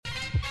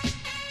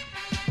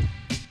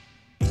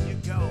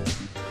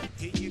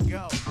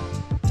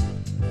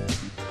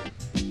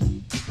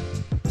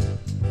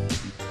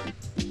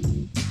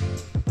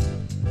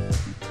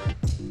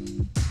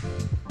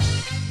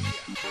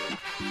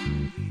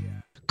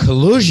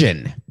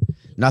Collusion.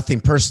 Nothing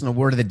personal.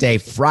 Word of the day,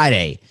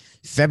 Friday,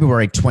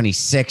 February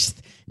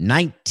 26th,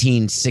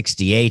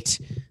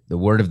 1968. The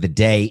word of the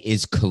day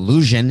is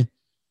collusion.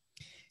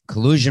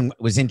 Collusion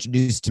was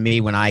introduced to me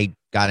when I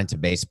got into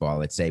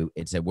baseball. It's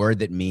a word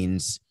that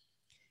means,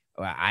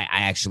 I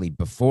actually,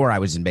 before I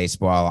was in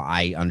baseball,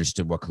 I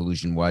understood what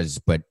collusion was,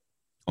 but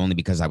only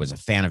because I was a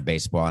fan of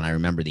baseball. And I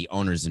remember the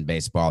owners in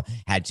baseball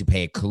had to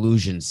pay a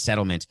collusion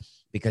settlement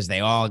because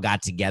they all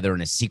got together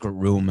in a secret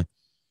room.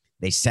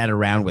 They sat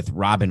around with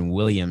Robin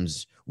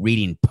Williams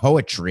reading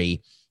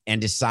poetry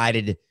and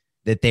decided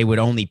that they would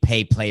only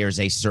pay players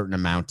a certain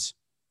amount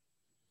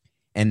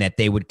and that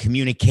they would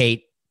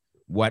communicate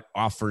what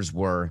offers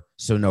were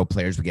so no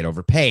players would get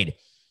overpaid.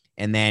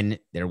 And then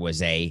there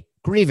was a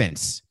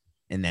grievance,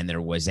 and then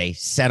there was a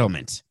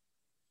settlement.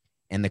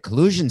 And the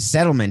collusion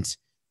settlement,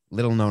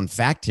 little known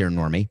fact here,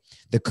 Normie,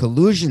 the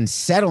collusion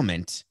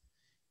settlement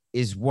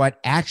is what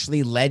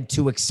actually led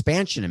to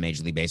expansion in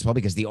Major League Baseball,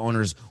 because the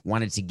owners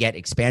wanted to get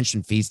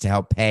expansion fees to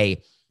help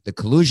pay the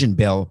collusion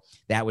bill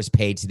that was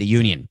paid to the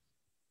union.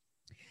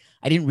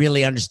 I didn't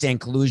really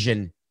understand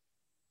collusion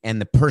and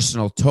the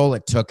personal toll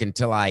it took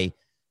until I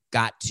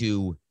got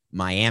to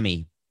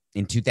Miami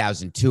in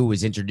 2002,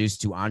 was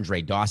introduced to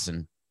Andre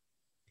Dawson.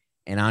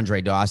 And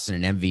Andre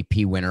Dawson, an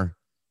MVP winner,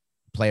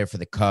 player for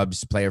the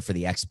Cubs, player for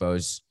the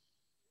Expos.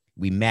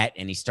 We met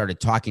and he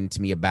started talking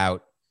to me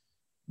about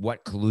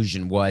what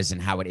collusion was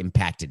and how it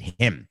impacted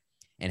him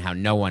and how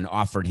no one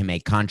offered him a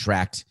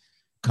contract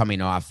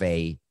coming off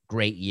a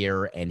great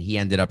year. And he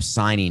ended up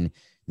signing.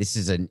 This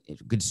is a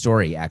good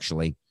story,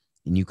 actually.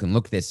 And you can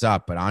look this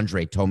up, but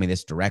Andre told me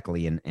this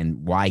directly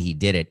and why he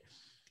did it.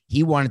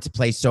 He wanted to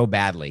play so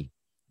badly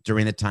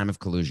during the time of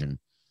collusion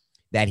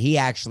that he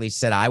actually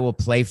said, I will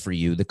play for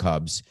you, the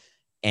Cubs,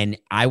 and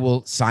I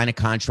will sign a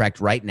contract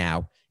right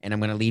now, and I'm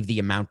going to leave the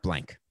amount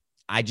blank.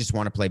 I just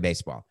want to play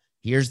baseball.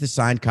 Here's the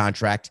signed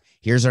contract.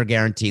 Here's our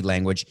guaranteed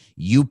language.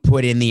 You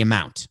put in the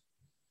amount.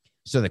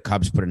 So the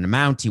Cubs put an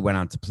amount. He went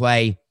on to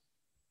play.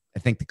 I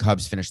think the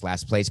Cubs finished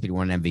last place, but he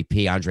won an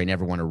MVP. Andre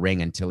never won a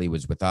ring until he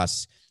was with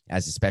us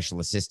as a special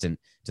assistant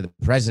to the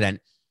president.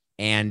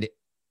 And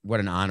what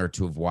an honor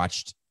to have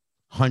watched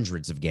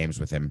hundreds of games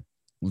with him,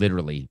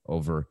 literally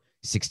over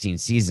 16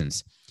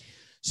 seasons.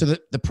 So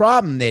the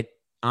problem that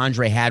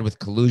Andre had with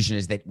collusion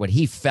is that what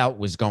he felt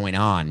was going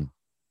on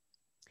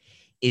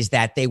is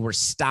that they were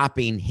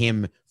stopping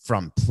him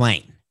from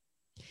playing.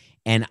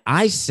 And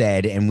I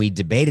said, and we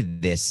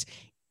debated this,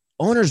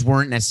 owners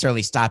weren't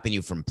necessarily stopping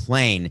you from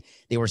playing.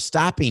 They were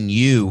stopping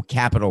you,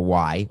 capital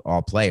Y,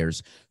 all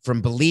players,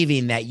 from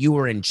believing that you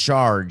were in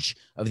charge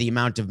of the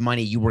amount of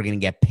money you were going to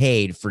get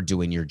paid for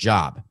doing your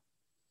job.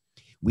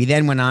 We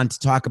then went on to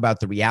talk about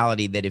the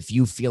reality that if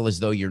you feel as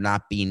though you're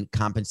not being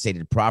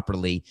compensated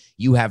properly,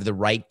 you have the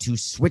right to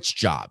switch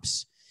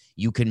jobs.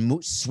 You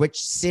can switch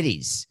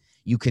cities.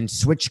 You can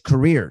switch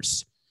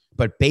careers,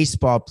 but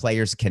baseball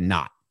players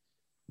cannot,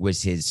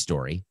 was his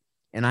story.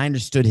 And I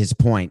understood his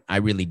point. I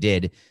really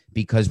did,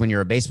 because when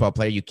you're a baseball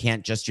player, you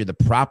can't just, you're the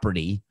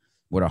property.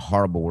 What a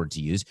horrible word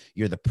to use.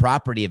 You're the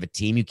property of a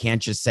team. You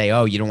can't just say,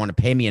 oh, you don't want to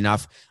pay me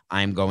enough,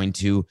 I'm going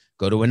to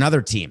go to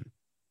another team.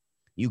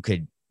 You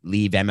could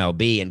leave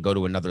MLB and go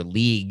to another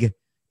league,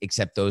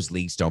 except those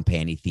leagues don't pay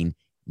anything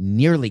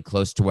nearly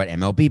close to what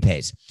MLB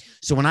pays.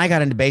 So when I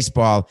got into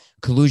baseball,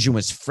 collusion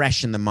was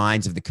fresh in the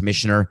minds of the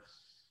commissioner,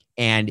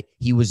 and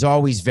he was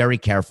always very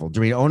careful.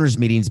 During owners'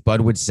 meetings,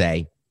 Bud would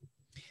say,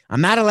 I'm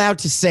not allowed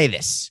to say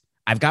this.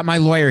 I've got my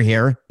lawyer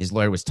here. His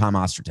lawyer was Tom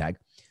Ostertag.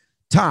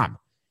 Tom,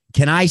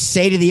 can I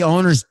say to the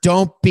owners,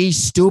 don't be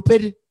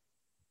stupid?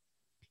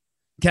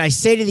 Can I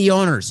say to the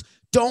owners,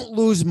 don't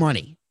lose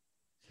money?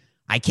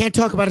 I can't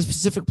talk about a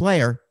specific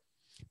player,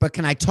 but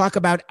can I talk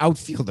about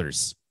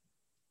outfielders?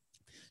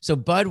 So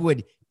Bud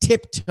would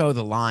tiptoe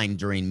the line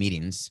during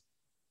meetings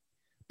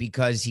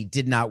because he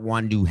did not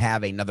want to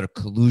have another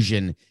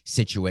collusion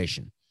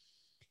situation.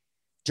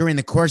 During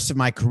the course of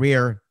my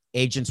career,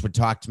 agents would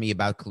talk to me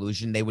about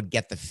collusion. They would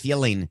get the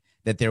feeling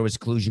that there was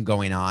collusion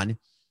going on,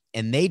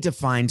 and they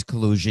defined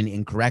collusion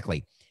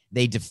incorrectly.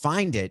 They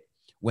defined it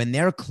when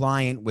their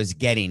client was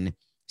getting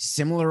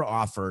similar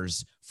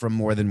offers from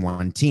more than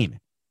one team.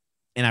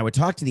 And I would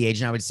talk to the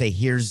agent. I would say,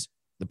 here's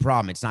the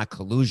problem. It's not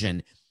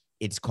collusion.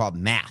 It's called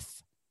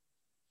math.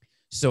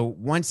 So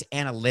once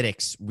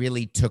analytics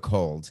really took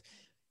hold,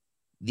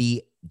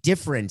 the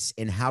difference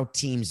in how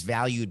teams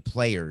valued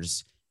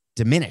players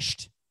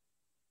diminished.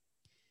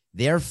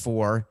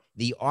 Therefore,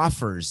 the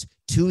offers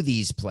to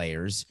these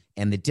players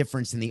and the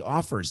difference in the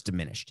offers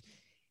diminished.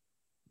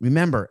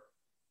 Remember,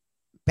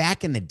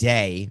 back in the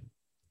day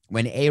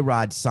when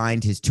A-Rod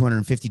signed his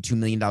 $252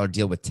 million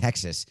deal with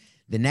Texas,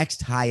 the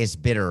next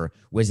highest bidder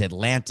was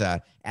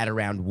Atlanta at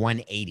around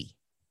 180.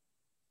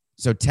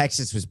 So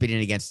Texas was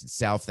bidding against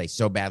itself. They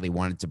so badly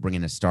wanted to bring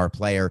in a star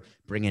player,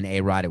 bring in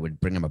A-Rod. It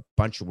would bring them a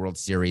bunch of World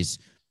Series.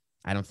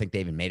 I don't think they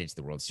even made it to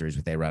the World Series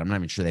with A-Rod. I'm not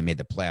even sure they made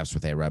the playoffs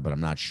with A-Rod, but I'm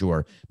not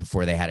sure,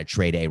 before they had to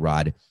trade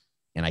A-Rod.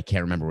 And I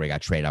can't remember where he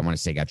got traded. I want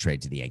to say he got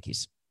traded to the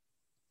Yankees.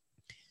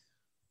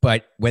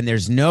 But when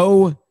there's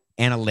no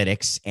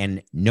analytics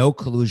and no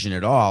collusion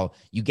at all,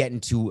 you get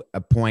into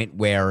a point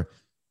where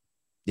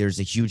there's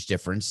a huge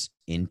difference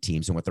in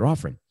teams and what they're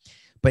offering.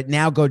 But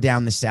now go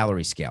down the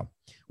salary scale.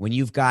 When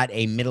you've got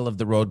a middle of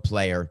the road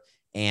player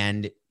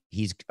and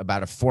he's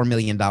about a $4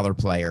 million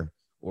player,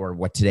 or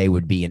what today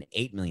would be an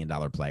 $8 million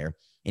player,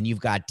 and you've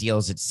got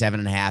deals at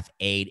 7.5,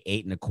 8,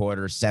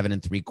 8.25, 7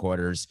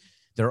 3/4.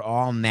 They're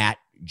all in that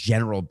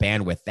general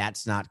bandwidth.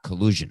 That's not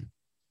collusion.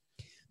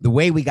 The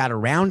way we got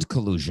around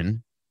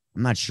collusion,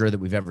 I'm not sure that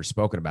we've ever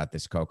spoken about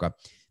this, Coca.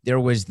 There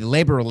was the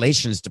labor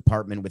relations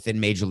department within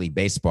Major League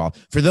Baseball.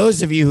 For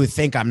those of you who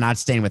think I'm not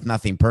staying with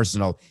nothing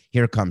personal,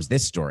 here comes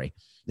this story.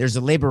 There's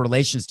a labor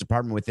relations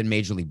department within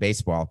Major League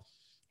Baseball.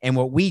 And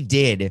what we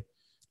did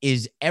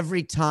is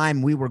every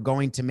time we were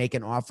going to make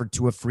an offer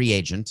to a free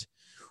agent,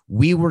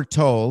 we were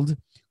told,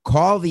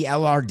 call the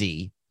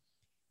LRD,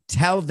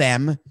 tell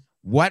them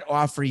what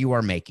offer you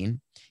are making.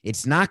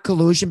 It's not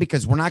collusion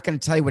because we're not going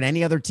to tell you what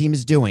any other team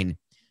is doing,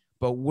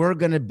 but we're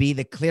going to be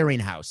the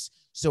clearinghouse.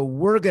 So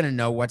we're going to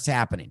know what's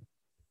happening.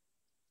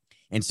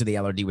 And so the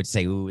LRD would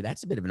say, ooh,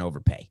 that's a bit of an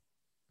overpay.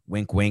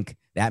 Wink, wink.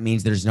 That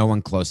means there's no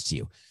one close to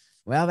you.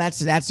 Well,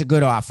 that's a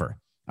good offer.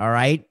 All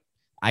right.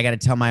 I got to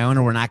tell my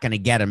owner we're not going to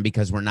get him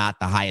because we're not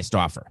the highest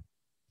offer.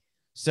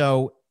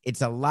 So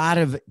it's a lot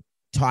of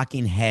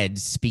talking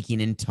heads speaking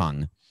in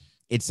tongue.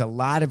 It's a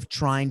lot of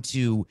trying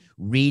to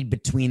read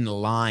between the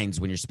lines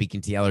when you're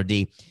speaking to the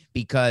LRD,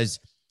 because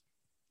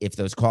if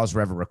those calls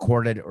were ever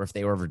recorded or if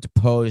they were ever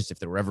deposed, if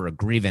there were ever a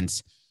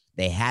grievance,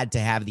 they had to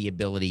have the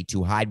ability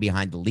to hide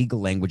behind the legal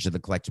language of the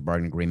collective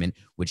bargaining agreement,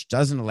 which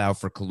doesn't allow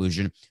for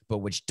collusion, but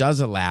which does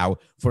allow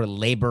for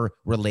labor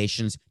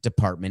relations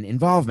department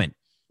involvement.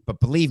 But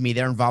believe me,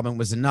 their involvement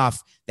was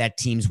enough that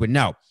teams would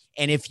know.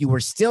 And if you were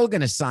still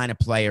going to sign a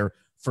player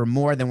for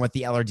more than what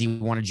the LRD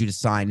wanted you to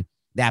sign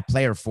that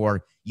player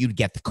for, you'd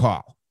get the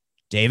call.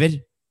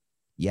 David?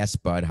 Yes,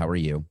 bud. How are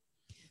you?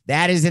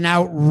 That is an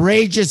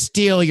outrageous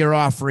deal you're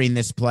offering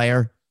this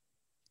player.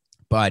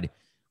 Bud,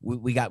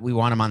 we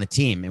want him on the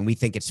team, and we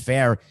think it's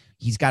fair.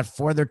 He's got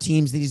 4 other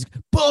teams that he's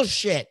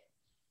bullshit.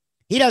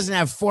 He doesn't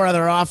have 4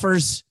 other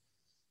offers.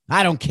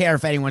 I don't care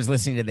if anyone's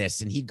listening to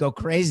this. And he'd go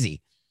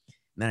crazy.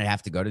 And then I'd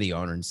have to go to the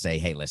owner and say,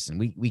 hey, listen,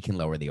 we can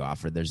lower the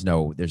offer. There's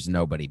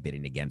nobody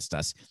bidding against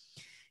us.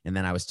 And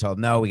then I was told,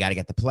 no, we got to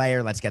get the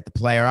player. Let's get the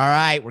player. All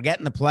right, we're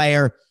getting the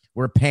player.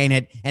 We're paying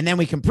it. And then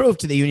we can prove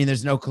to the union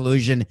there's no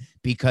collusion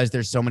because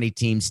there's so many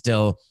teams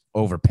still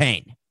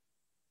overpaying.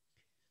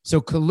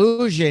 So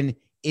collusion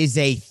is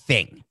a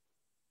thing.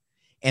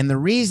 And the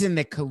reason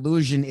that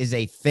collusion is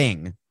a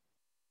thing,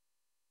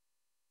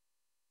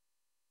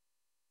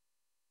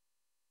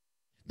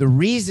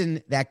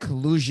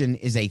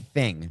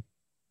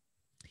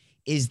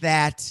 is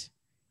that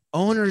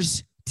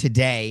owners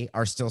today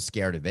are still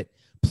scared of it.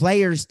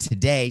 Players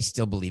today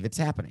still believe it's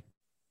happening.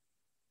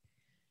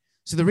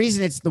 So the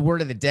reason it's the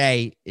word of the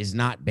day is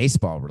not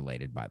baseball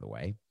related, by the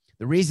way.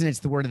 The reason it's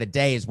the word of the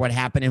day is what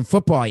happened in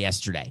football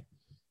yesterday.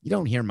 You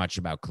don't hear much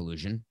about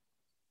collusion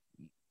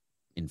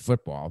in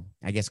football,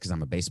 I guess because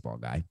I'm a baseball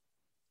guy.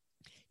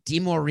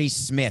 DeMaurice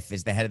Smith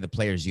is the head of the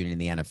players union in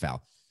the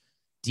NFL.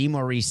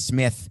 DeMaurice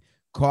Smith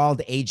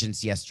called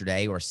agents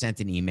yesterday or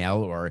sent an email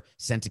or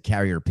sent a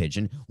carrier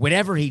pigeon,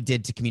 whatever he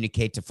did to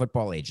communicate to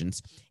football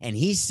agents. And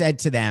he said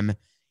to them,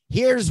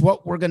 here's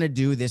what we're going to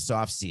do this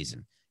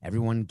offseason.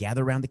 Everyone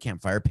gather around the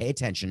campfire, pay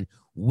attention.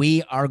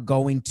 We are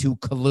going to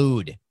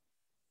collude.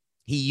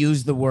 He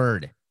used the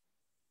word.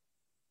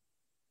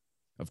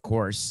 Of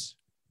course,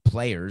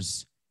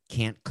 players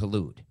can't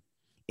collude.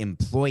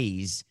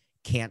 Employees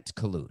can't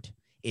collude.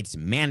 It's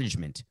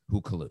management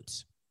who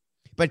colludes.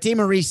 But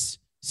DeMaurice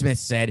Smith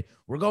said,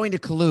 we're going to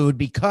collude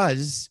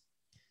because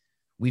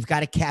we've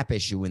got a cap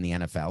issue in the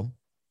NFL.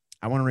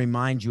 I want to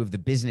remind you of the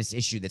business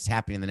issue that's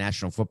happening in the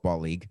National Football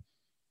League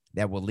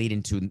that will lead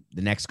into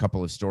the next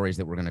couple of stories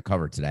that we're going to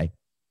cover today.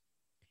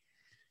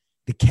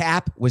 The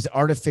cap was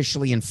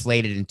artificially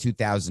inflated in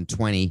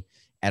 2020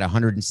 at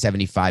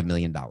 $175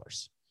 million.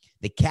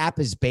 The cap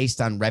is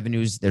based on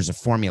revenues. There's a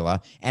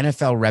formula.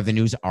 NFL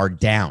revenues are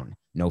down.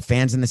 No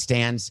fans in the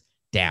stands,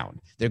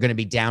 down. They're going to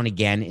be down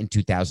again in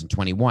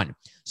 2021.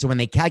 So when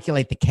they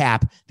calculate the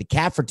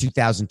cap for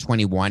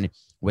 2021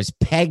 was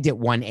pegged at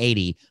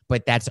 180,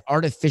 but that's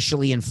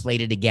artificially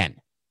inflated again.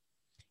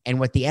 And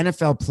what the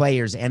NFL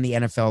players and the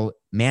NFL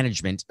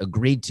management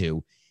agreed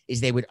to is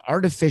they would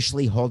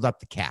artificially hold up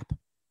the cap,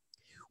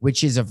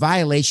 which is a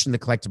violation of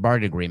the collective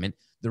bargaining agreement.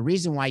 The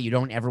reason why you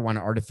don't ever want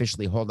to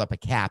artificially hold up a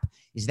cap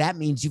is that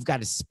means you've got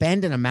to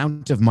spend an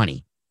amount of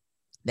money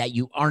that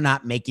you are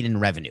not making in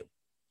revenue.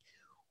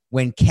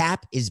 When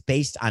cap is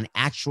based on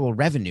actual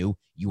revenue,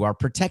 you are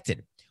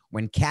protected.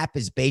 When cap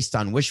is based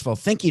on wishful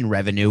thinking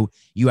revenue,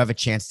 you have a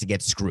chance to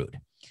get screwed.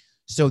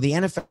 So the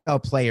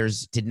NFL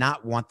players did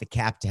not want the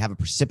cap to have a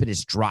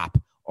precipitous drop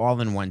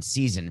all in one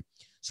season.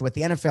 So what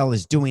the NFL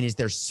is doing is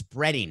they're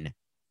spreading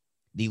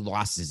the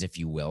losses, if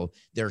you will.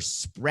 They're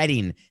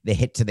spreading the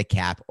hit to the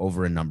cap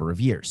over a number of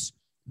years.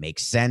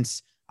 Makes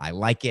sense. I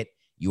like it.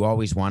 You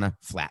always want to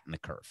flatten the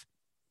curve.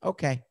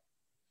 Okay.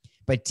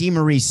 But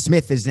DeMaurice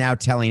Smith is now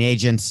telling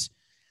agents,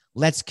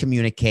 let's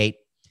communicate,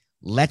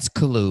 let's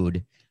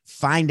collude,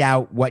 find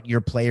out what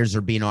your players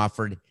are being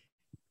offered.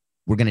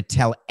 We're going to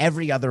tell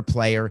every other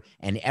player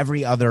and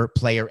every other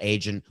player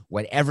agent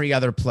what every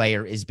other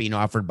player is being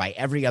offered by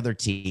every other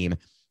team.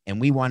 And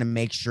we want to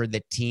make sure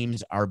that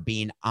teams are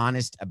being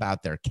honest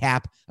about their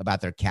cap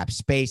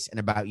space, and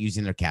about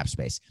using their cap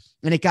space.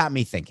 And it got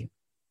me thinking,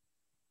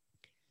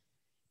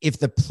 if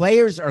the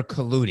players are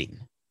colluding,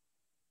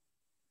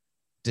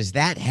 does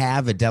that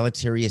have a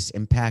deleterious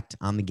impact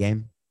on the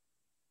game?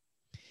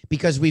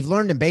 Because we've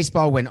learned in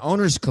baseball, when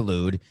owners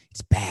collude,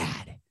 it's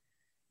bad.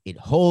 It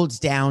holds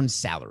down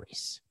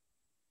salaries.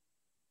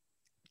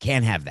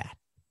 Can't have that.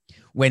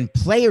 When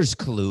players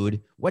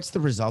collude, what's the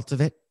result of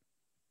it?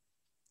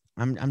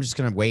 I'm just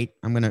going to wait.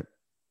 I'm going to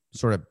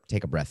sort of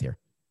take a breath here.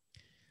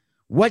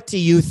 What do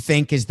you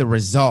think is the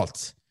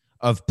result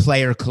of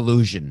player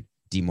collusion,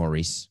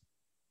 DeMaurice?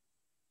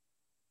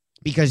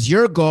 Because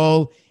your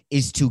goal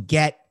is to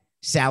get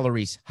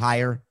salaries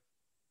higher,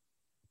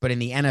 but in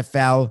the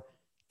NFL,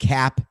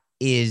 cap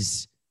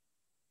is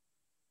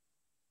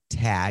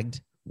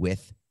tagged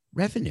with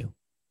revenue.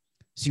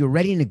 So you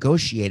already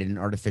negotiated an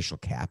artificial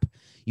cap.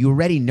 You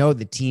already know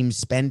the teams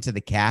spend to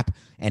the cap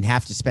and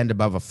have to spend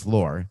above a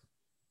floor.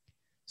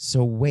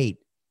 So wait.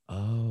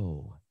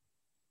 Oh,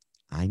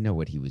 I know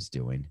what he was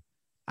doing.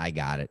 I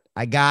got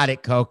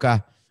it,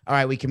 Coca. All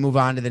right, we can move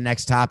on to the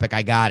next topic.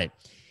 I got it.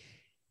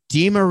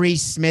 DeMaurice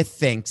Smith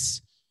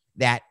thinks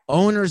that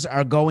owners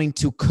are going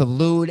to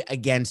collude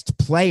against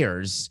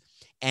players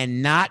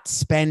and not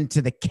spend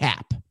to the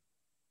cap.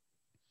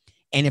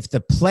 And if the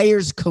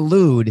players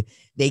collude,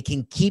 they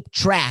can keep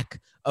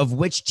track of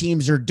which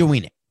teams are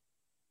doing it.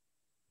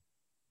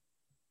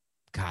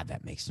 God,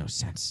 that makes no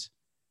sense.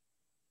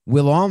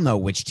 We'll all know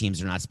which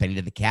teams are not spending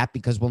to the cap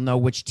because we'll know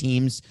which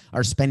teams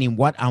are spending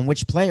what on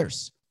which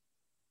players.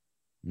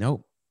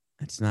 Nope,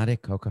 that's not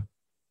it, Coca.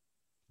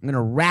 I'm going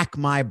to rack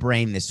my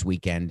brain this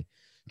weekend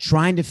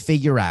trying to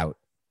figure out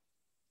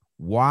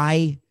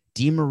why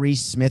DeMaurice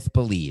Smith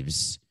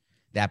believes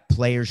that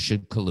players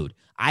should collude.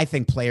 I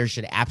think players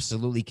should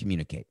absolutely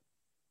communicate.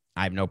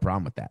 I have no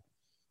problem with that.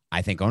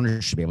 I think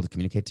owners should be able to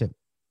communicate too.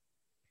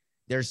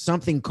 There's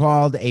something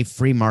called a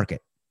free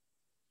market.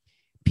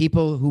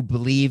 People who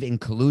believe in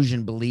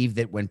collusion believe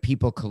that when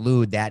people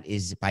collude, that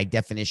is by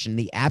definition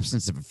the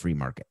absence of a free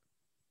market.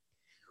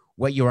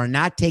 What you are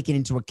not taking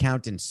into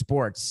account in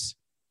sports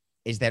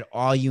is that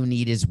all you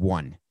need is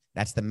one.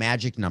 That's the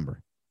magic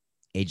number.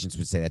 Agents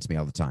would say that to me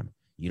all the time.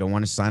 You don't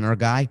want to sign our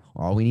guy?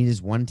 All we need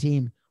is one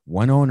team,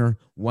 one owner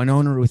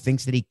who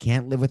thinks that he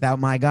can't live without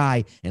my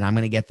guy, and I'm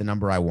going to get the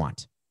number I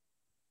want.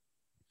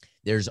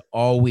 There's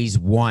always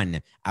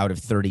 1 out of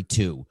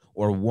 32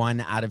 or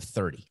 1 out of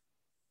 30,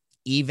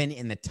 even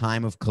in the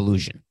time of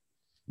collusion.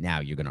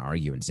 Now, you're going to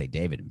argue and say,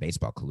 David, in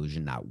baseball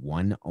collusion, not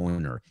one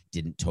owner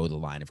didn't toe the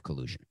line of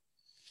collusion.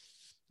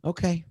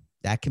 Okay,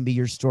 that can be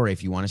your story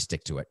if you want to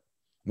stick to it.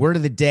 Word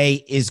of the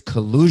day is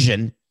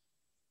collusion.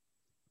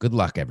 Good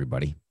luck,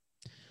 everybody.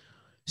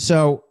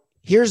 So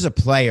here's a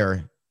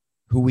player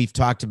who we've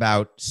talked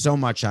about so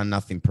much on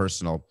Nothing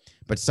Personal,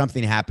 but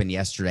something happened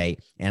yesterday,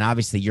 and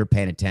obviously you're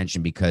paying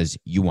attention because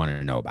you want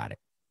to know about it.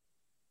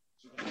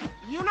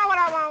 You know what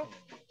I want?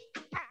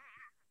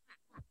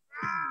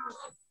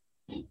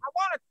 I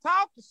want to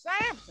talk to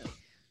Samson.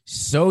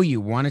 So you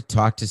want to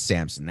talk to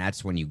Samson.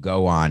 That's when you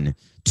go on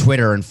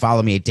Twitter and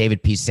follow me at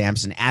David P.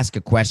 Samson, ask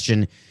a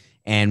question,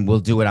 and we'll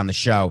do it on the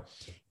show.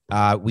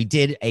 We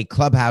did a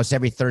Clubhouse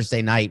every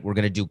Thursday night. We're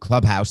going to do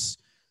Clubhouse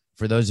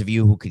for those of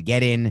you who could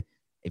get in.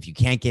 If you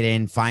can't get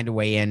in, find a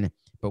way in.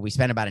 But we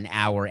spent about an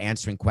hour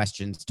answering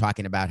questions,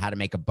 talking about how to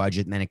make a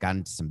budget, and then it got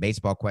into some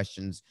baseball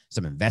questions,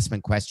 some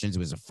investment questions. It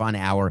was a fun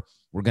hour.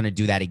 We're going to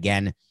do that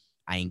again.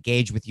 I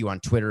engage with you on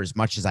Twitter as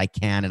much as I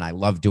can, and I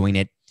love doing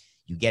it.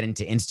 You get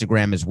into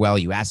Instagram as well.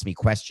 You ask me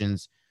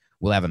questions.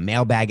 We'll have a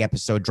mailbag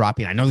episode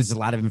dropping. I know there's a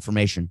lot of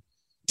information.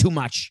 Too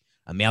much.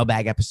 A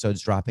mailbag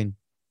episode's dropping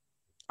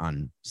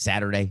on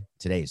Saturday.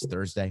 Today is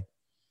Thursday.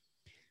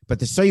 But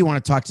the So You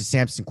Want to Talk to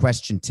Samson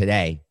question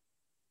today,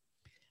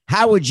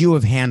 how would you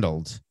have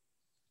handled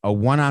a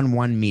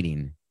one-on-one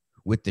meeting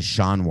with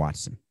Deshaun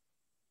Watson?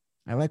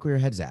 I like where your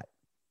head's at.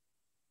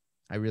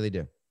 I really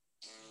do.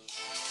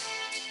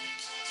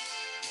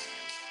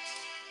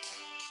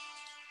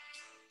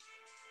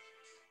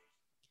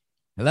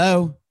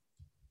 Hello?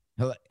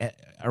 Hello?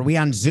 Are we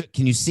on Zoom?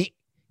 Can you see?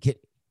 Can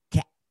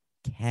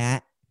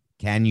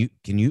you?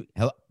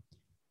 Hello?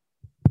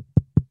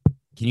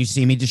 Can you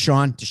see me,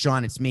 Deshaun?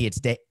 Deshaun, it's me.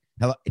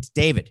 Hello, it's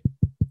David.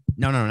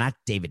 No, not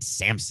David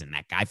Samson,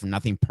 that guy from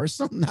Nothing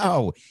Personal.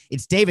 No,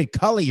 it's David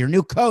Culley, your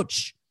new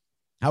coach.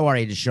 How are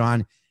you,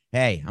 Deshaun?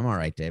 Hey, I'm all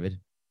right, David.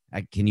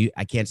 I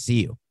can't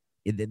see you.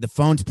 The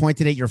phone's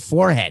pointed at your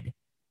forehead.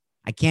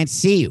 I can't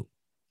see you.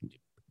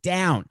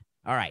 Down.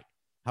 All right.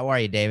 How are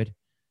you, David?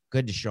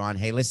 Good, Deshaun.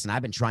 Hey, listen,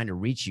 I've been trying to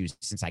reach you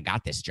since I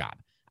got this job.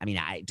 I mean,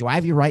 do I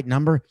have your right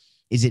number?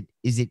 Is it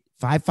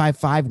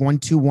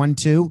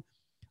 555-1212?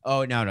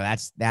 Oh, no,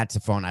 that's a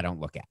phone I don't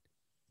look at.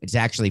 It's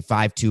actually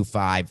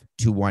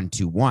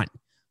 525-2121.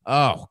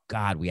 Oh,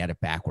 God, we had it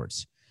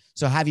backwards.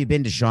 So how have you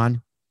been,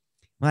 Deshaun?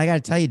 Well, I got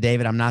to tell you,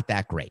 David, I'm not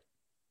that great.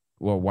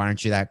 Well, why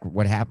aren't you that?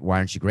 What happened? Why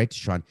aren't you great,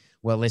 Deshaun?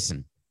 Well,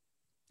 listen,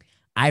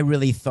 I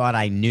really thought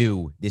I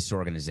knew this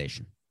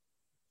organization.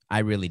 I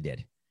really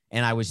did.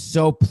 And I was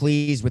so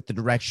pleased with the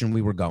direction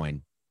we were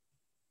going.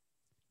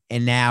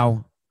 And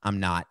now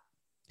I'm not.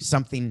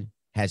 Something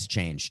has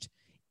changed.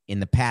 In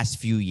the past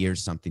few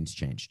years, something's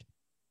changed.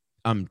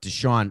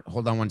 Deshaun,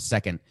 hold on one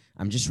second.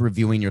 I'm just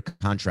reviewing your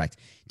contract.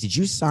 Did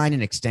you sign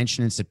an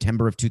extension in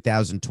September of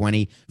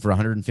 2020 for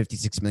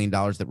 $156 million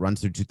that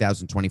runs through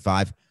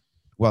 2025?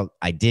 Well,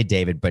 I did,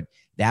 David, but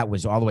that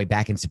was all the way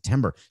back in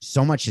September.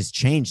 So much has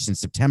changed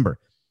since September.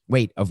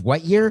 Wait, of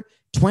what year?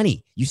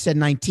 20. You said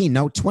 19.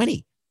 No,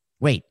 20.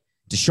 Wait,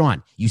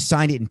 Deshaun, you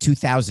signed it in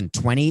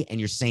 2020 and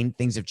you're saying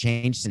things have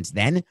changed since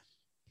then?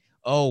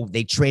 Oh,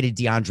 they traded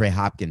DeAndre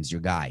Hopkins,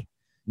 your guy.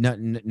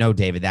 No,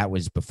 David, that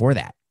was before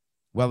that.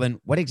 Well,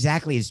 then what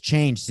exactly has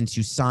changed since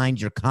you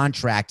signed your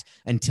contract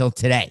until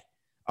today,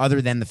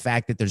 other than the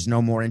fact that there's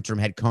no more interim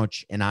head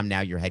coach and I'm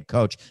now your head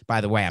coach?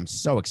 By the way, I'm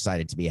so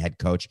excited to be a head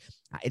coach.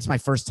 It's my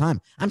first time.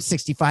 I'm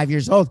 65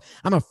 years old.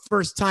 I'm a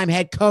first-time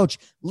head coach,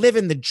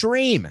 living the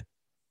dream.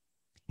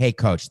 Hey,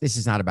 coach, this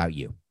is not about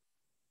you.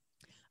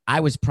 I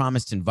was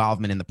promised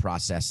involvement in the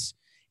process,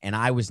 and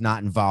I was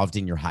not involved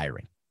in your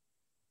hiring.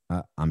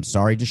 I'm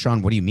sorry,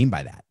 Deshaun. What do you mean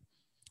by that?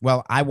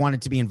 Well, I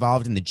wanted to be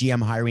involved in the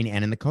GM hiring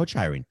and in the coach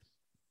hiring,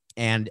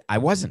 and I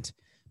wasn't.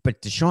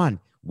 But Deshaun,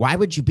 why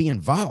would you be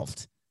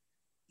involved?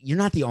 You're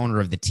not the owner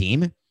of the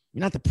team.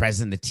 You're not the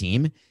president of the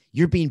team.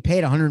 You're being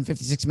paid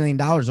 $156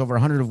 million, over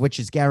 100 of which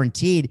is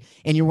guaranteed,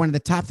 and you're one of the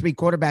top 3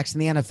 quarterbacks in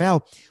the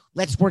NFL.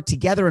 Let's work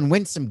together and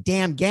win some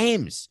damn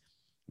games.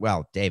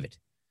 Well, David,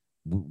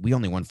 we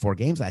only won 4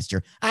 games last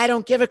year. I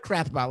don't give a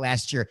crap about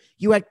last year.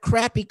 You had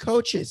crappy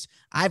coaches.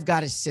 I've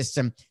got a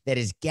system that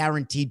is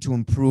guaranteed to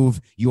improve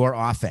your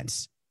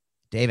offense.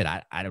 David,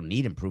 I don't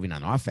need improving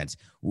on offense.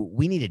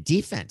 We need a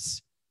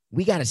defense.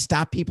 We got to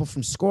stop people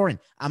from scoring.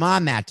 I'm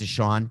on that,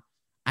 Deshaun.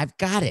 I've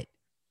got it.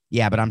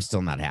 Yeah, but I'm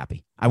still not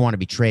happy. I want to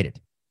be traded.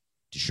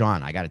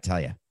 Deshaun, I got to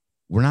tell you,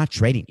 we're not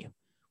trading you.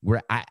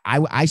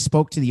 I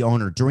spoke to the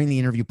owner during the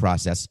interview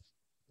process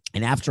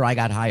and after I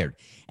got hired,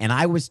 and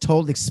I was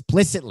told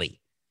explicitly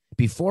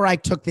before I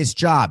took this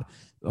job,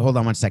 hold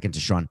on one second,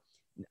 Deshaun.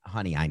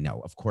 Honey, I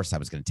know. Of course I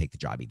was going to take the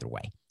job either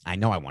way. I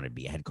know I wanted to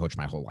be a head coach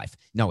my whole life.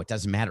 No, it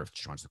doesn't matter if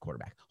Deshaun's the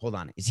quarterback. Hold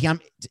on. Is he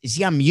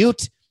on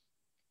mute?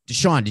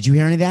 Deshaun, did you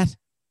hear any of that?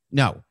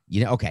 No.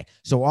 Okay.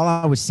 So all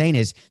I was saying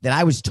is that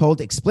I was told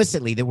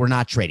explicitly that we're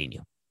not trading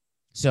you.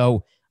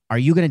 So are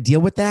you going to deal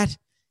with that?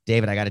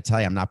 David, I got to tell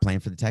you, I'm not playing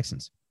for the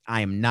Texans.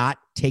 I am not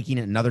taking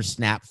another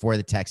snap for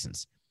the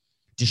Texans.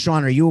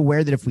 Deshaun, are you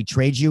aware that if we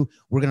trade you,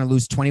 we're going to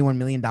lose $21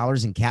 million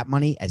in cap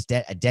money as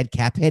a dead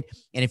cap hit?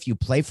 And if you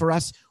play for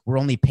us, we're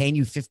only paying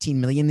you $15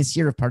 million this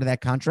year as part of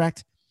that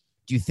contract?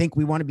 Do you think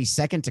we want to be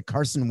second to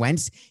Carson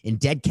Wentz in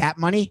dead cap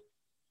money?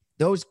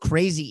 Those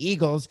crazy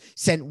Eagles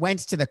sent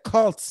Wentz to the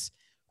Colts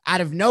out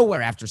of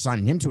nowhere after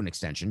signing him to an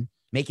extension,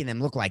 making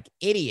them look like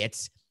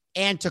idiots,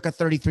 and took a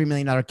 $33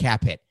 million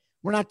cap hit.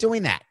 We're not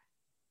doing that.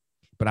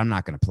 But I'm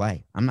not going to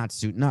play. I'm not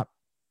suiting up.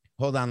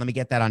 Hold on, let me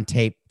get that on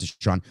tape,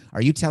 Deshaun.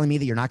 Are you telling me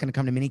that you're not going to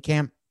come to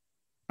minicamp?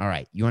 All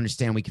right, you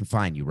understand we can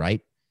find you,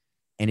 right?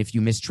 And if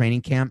you miss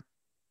training camp,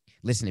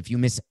 listen, if you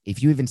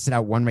even sit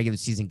out one regular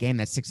season game,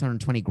 that's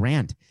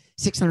 $620,000.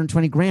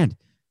 $620,000.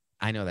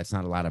 I know that's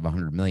not a lot of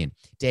 $100 million.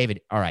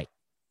 David, all right,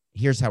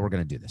 here's how we're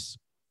going to do this.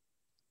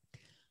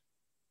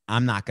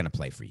 I'm not going to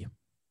play for you.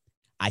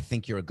 I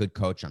think you're a good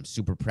coach. I'm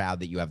super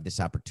proud that you have this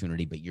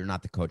opportunity, but you're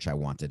not the coach I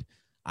wanted.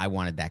 I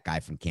wanted that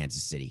guy from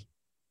Kansas City,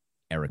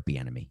 Eric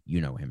Bieniemy.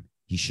 You know him.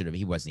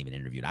 He wasn't even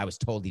interviewed. I was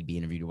told he'd be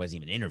interviewed. He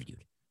wasn't even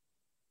interviewed.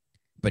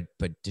 But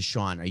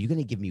Deshaun, are you going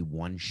to give me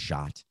one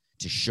shot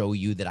to show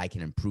you that I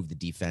can improve the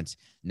defense?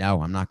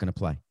 No, I'm not going to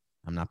play.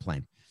 I'm not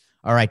playing.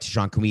 All right,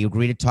 Deshaun, can we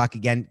agree to talk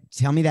again?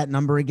 Tell me that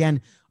number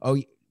again.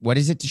 Oh, what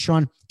is it,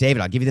 Deshaun?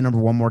 David, I'll give you the number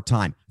one more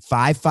time.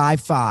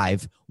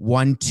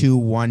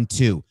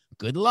 555-1212.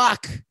 Good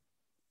luck.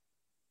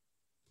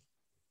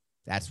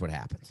 That's what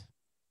happened.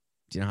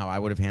 Do you know how I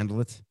would have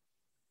handled it?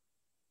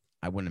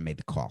 I wouldn't have made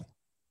the call.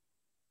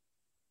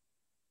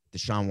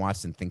 Deshaun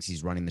Watson thinks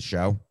he's running the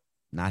show.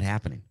 Not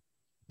happening.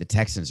 The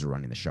Texans are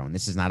running the show. And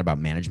this is not about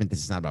management.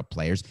 This is not about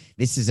players.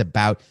 This is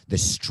about the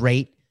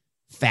straight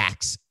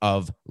facts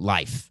of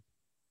life.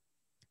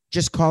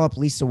 Just call up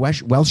Lisa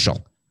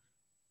Welshel.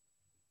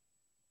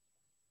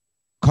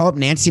 Call up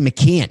Nancy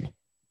McKeon.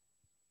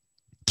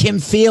 Kim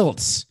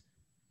Fields.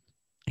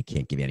 I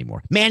can't give you any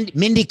more.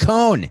 Mindy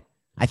Cohn.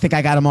 I think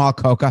I got them all,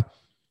 Coca.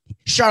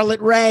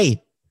 Charlotte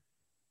Ray.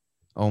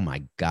 Oh,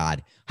 my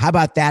God. How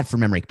about that for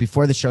memory?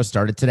 Before the show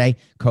started today,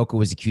 Coco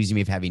was accusing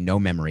me of having no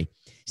memory,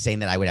 saying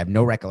that I would have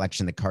no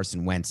recollection that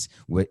Carson Wentz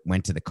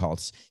went to the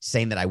Colts,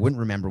 saying that I wouldn't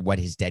remember what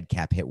his dead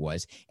cap hit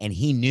was. And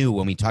he knew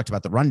when we talked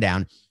about the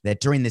rundown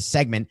that during this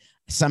segment,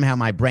 somehow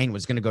my brain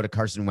was going to go to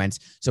Carson Wentz.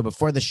 So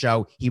before the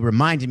show, he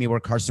reminded me where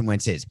Carson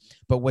Wentz is.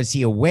 But was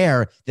he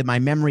aware that my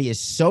memory is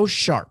so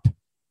sharp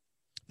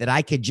that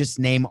I could just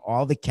name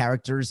all the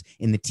characters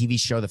in the TV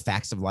show, The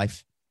Facts of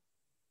Life?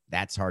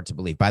 That's hard to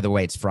believe. By the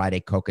way, it's Friday.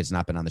 Coca's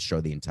not been on the show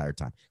the entire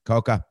time.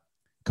 Coca,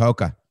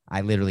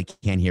 I literally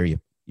can't hear you.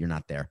 You're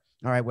not there.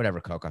 All right, whatever,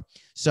 Coca.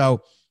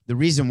 So the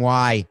reason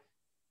why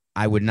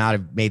I would not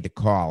have made the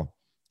call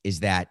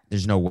is that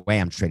there's no way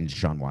I'm trading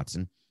Deshaun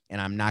Watson,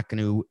 and I'm not going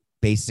to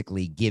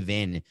basically give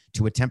in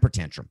to a temper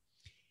tantrum.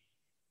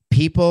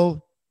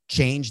 People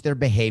change their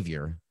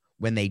behavior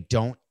when they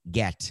don't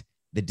get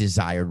the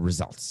desired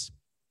results.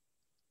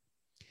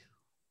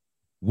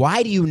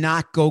 Why do you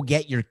not go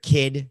get your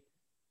kid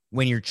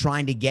when you're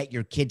trying to get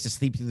your kid to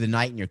sleep through the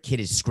night and your kid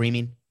is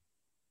screaming?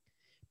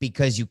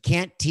 Because you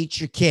can't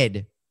teach your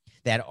kid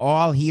that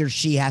all he or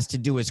she has to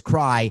do is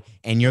cry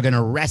and you're going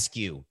to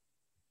rescue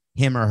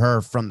him or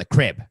her from the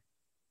crib.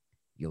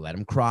 You let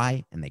them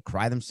cry and they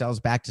cry themselves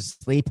back to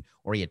sleep,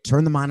 or you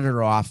turn the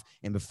monitor off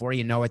and before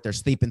you know it, they're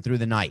sleeping through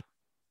the night.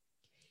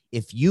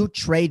 If you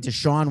trade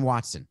Deshaun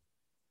Watson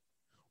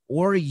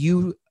or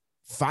you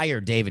fire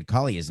David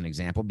Culley as an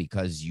example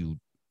because you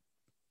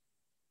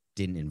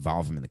didn't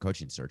involve him in the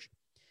coaching search,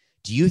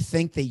 do you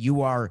think that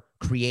you are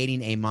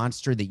creating a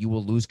monster that you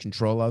will lose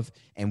control of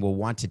and will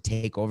want to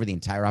take over the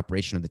entire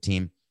operation of the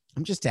team?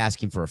 I'm just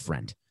asking for a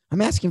friend. I'm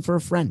asking for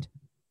a friend.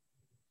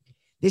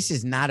 This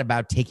is not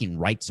about taking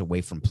rights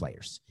away from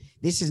players.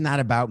 This is not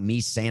about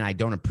me saying I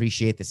don't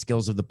appreciate the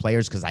skills of the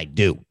players, because I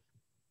do.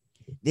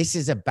 This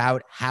is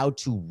about how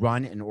to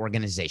run an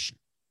organization.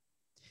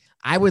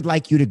 I would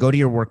like you to go to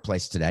your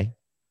workplace today.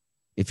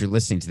 If you're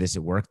listening to this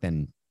at work,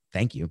 then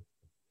thank you.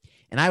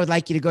 And I would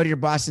like you to go to your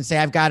boss and say,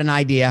 I've got an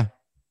idea.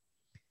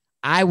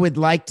 I would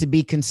like to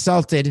be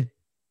consulted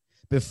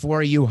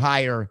before you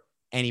hire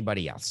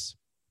anybody else.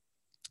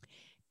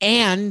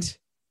 And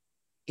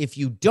if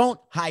you don't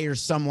hire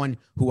someone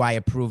who I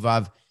approve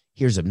of,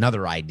 here's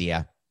another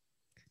idea.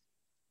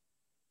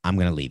 I'm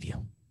going to leave you. Do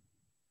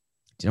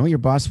you know what your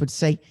boss would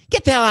say?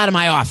 Get the hell out of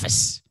my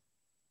office.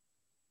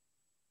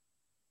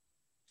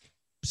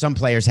 Some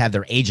players have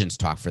their agents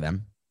talk for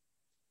them.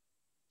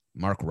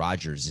 Mark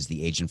Rodgers is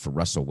the agent for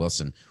Russell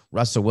Wilson.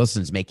 Russell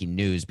Wilson's making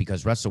news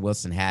because Russell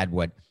Wilson had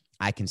what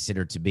I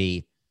consider to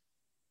be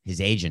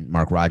his agent,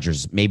 Mark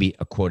Rodgers, maybe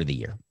a quote of the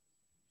year.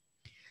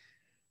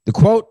 The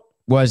quote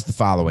was the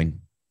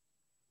following: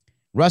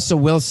 Russell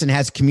Wilson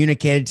has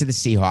communicated to the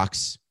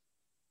Seahawks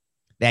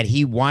that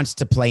he wants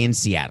to play in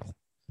Seattle.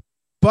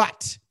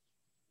 But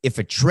if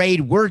a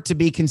trade were to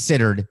be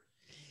considered,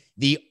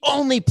 the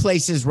only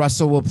places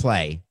Russell will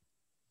play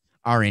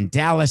are in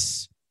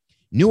Dallas,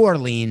 New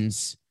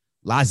Orleans,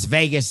 Las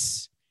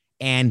Vegas,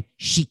 and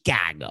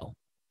Chicago.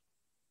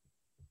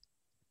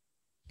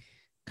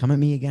 Come at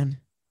me again.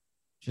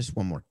 Just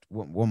one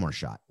more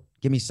shot.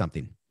 Give me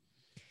something.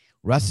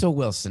 Russell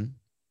Wilson,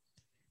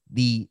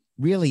 the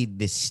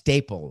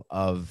staple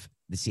of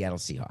the Seattle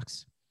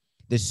Seahawks,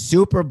 the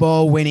Super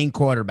Bowl winning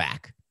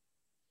quarterback,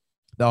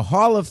 the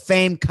Hall of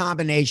Fame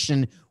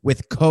combination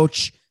with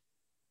Coach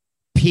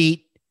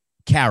Pete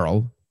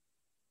Carroll,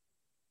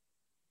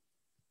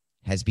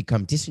 has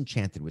become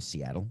disenchanted with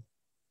Seattle.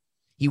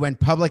 He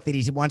went public that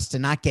he wants to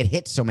not get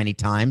hit so many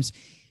times.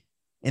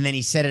 And then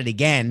he said it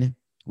again,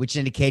 which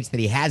indicates that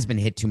he has been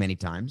hit too many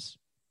times.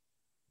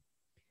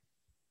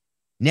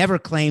 Never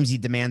claims he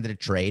demanded a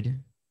trade,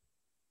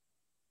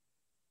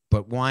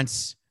 but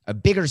wants a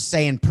bigger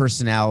say in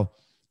personnel.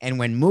 And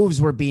when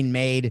moves were being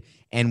made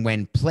and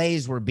when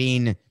plays were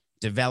being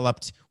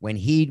developed, when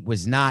he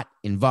was not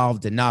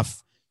involved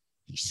enough,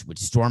 he would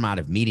storm out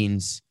of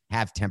meetings,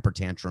 have temper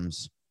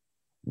tantrums.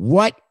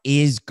 What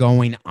is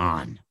going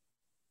on?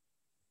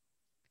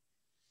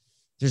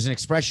 There's an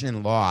expression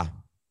in law: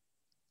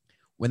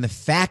 when the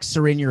facts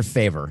are in your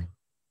favor,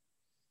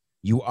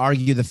 you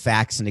argue the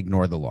facts and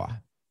ignore the law.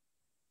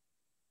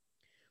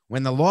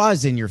 When the law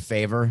is in your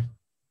favor,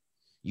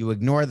 you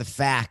ignore the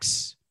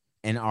facts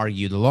and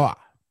argue the law.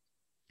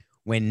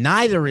 When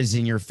neither is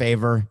in your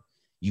favor,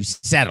 you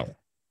settle.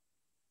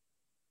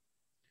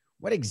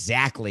 What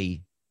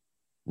exactly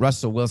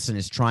Russell Wilson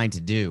is trying to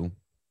do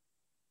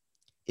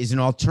is an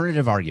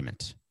alternative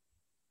argument.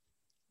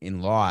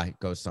 In law, it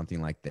goes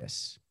something like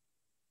this: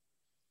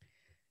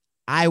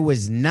 I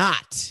was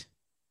not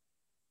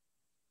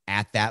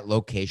at that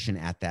location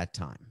at that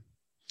time,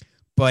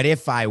 but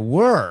if I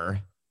were,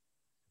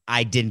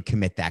 I didn't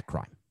commit that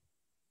crime.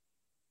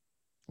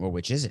 Well,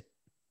 which is it?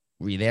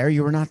 Were you there or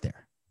you were not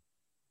there?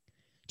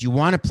 Do you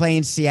want to play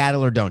in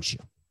Seattle or don't you?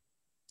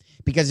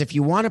 Because if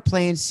you want to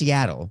play in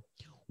Seattle,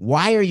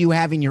 why are you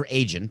having your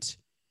agent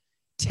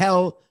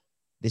tell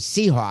the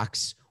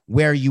Seahawks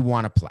where you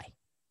want to play?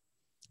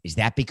 Is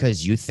that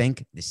because you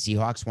think the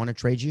Seahawks want to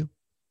trade you?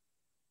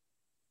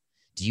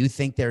 Do you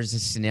think there's a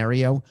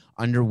scenario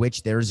under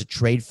which there is a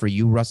trade for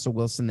you, Russell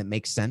Wilson, that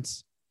makes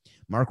sense?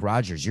 Mark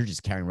Rodgers, you're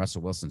just carrying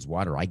Russell Wilson's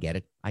water. I get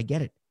it. I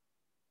get it.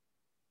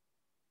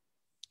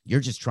 You're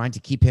just trying to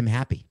keep him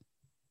happy.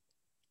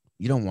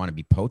 You don't want to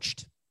be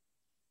poached.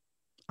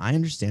 I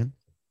understand.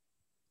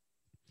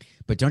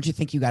 But don't you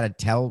think you got to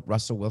tell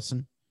Russell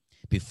Wilson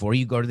before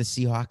you go to the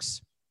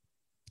Seahawks,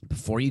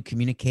 before you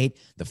communicate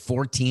the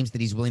 4 teams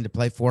that he's willing to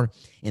play for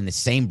in the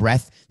same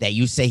breath that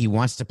you say he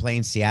wants to play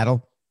in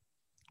Seattle?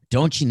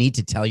 Don't you need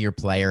to tell your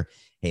player,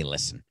 hey,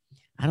 listen,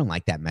 I don't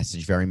like that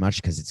message very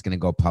much because it's going to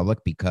go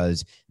public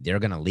because they're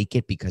going to leak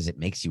it because it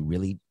makes you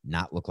really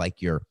not look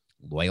like you're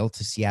loyal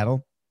to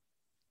Seattle.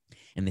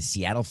 And the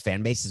Seattle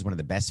fan base is one of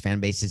the best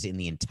fan bases in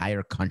the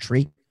entire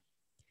country.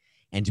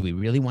 And do we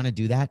really want to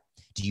do that?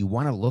 Do you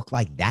want to look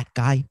like that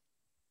guy?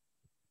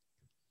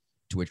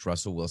 To which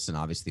Russell Wilson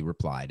obviously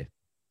replied,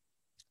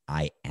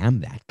 I am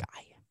that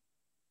guy.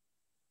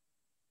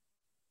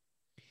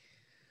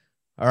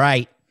 All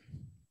right.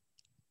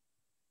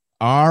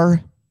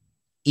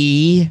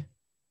 READ.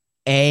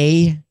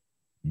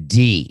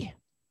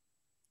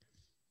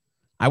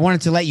 I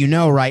wanted to let you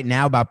know right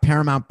now about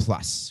Paramount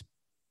Plus.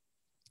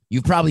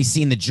 You've probably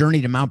seen the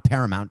Journey to Mount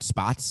Paramount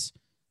spots.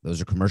 Those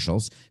are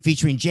commercials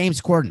featuring James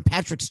Corden,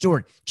 Patrick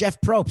Stewart,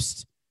 Jeff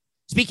Probst.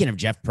 Speaking of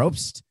Jeff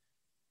Probst,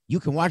 you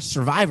can watch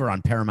Survivor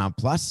on Paramount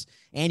Plus,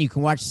 and you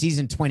can watch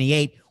season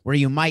 28 where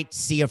you might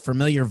see a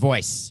familiar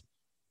voice.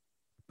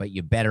 But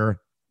you better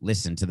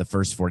listen to the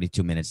first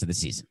 42 minutes of the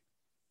season.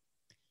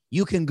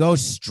 You can go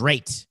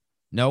straight.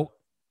 No,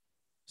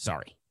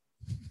 sorry.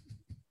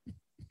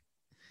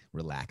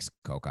 Relax,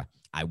 Coca.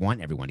 I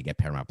want everyone to get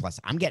Paramount Plus.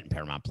 I'm getting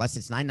Paramount Plus.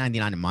 It's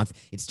 $9.99 a month.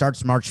 It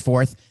starts March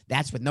 4th.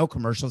 That's with no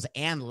commercials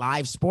and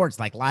live sports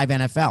like live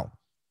NFL.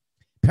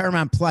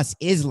 Paramount Plus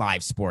is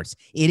live sports.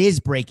 It is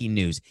breaking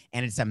news,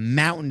 and it's a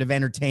mountain of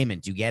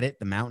entertainment. Do you get it?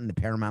 The mountain, the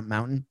Paramount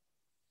Mountain.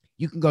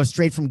 You can go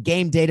straight from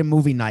game day to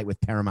movie night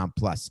with Paramount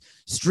Plus.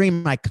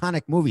 Stream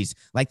iconic movies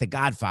like The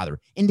Godfather,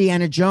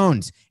 Indiana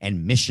Jones,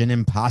 and Mission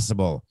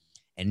Impossible.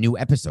 And new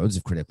episodes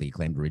of critically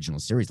acclaimed original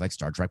series like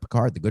Star Trek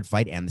Picard, The Good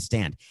Fight, and The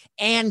Stand.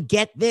 And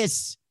get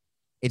this,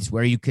 it's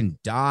where you can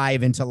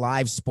dive into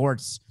live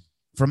sports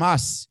from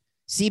us,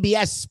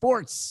 CBS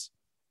Sports.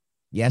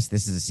 Yes,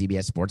 this is a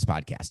CBS Sports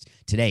podcast.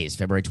 Today is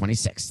February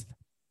 26th.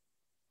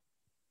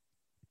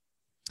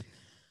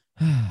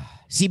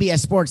 CBS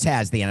Sports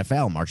has the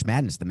NFL, March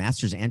Madness, the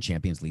Masters, and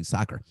Champions League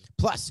Soccer.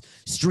 Plus,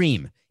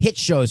 stream hit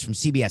shows from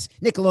CBS,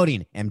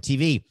 Nickelodeon,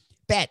 MTV,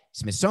 Bet,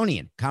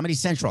 Smithsonian, Comedy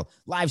Central,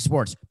 live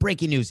sports,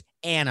 breaking news,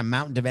 and a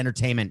mountain of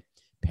entertainment.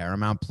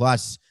 Paramount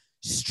Plus,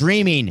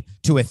 streaming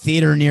to a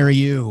theater near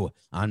you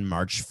on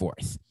March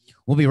 4th.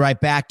 We'll be right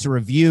back to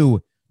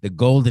review the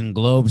Golden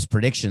Globes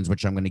predictions,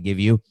 which I'm going to give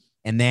you,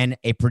 and then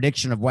a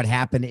prediction of what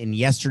happened in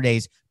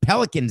yesterday's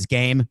Pelicans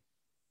game.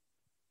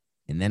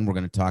 And then we're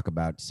going to talk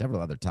about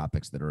several other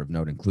topics that are of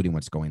note, including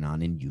what's going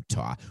on in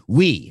Utah.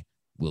 We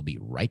will be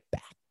right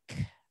back.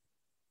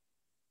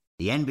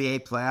 The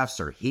NBA playoffs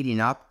are heating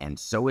up, and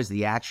so is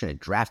the action at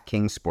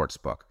DraftKings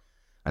Sportsbook,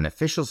 an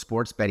official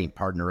sports betting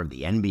partner of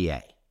the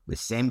NBA. With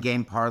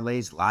same-game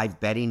parlays, live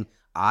betting,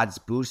 odds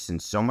boosts,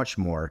 and so much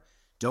more,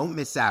 don't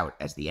miss out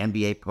as the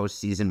NBA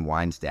postseason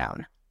winds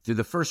down. Through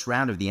the first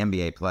round of the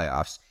NBA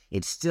playoffs,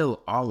 it's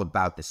still all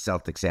about the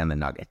Celtics and the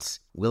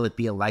Nuggets. Will it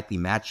be a likely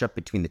matchup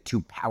between the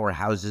two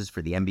powerhouses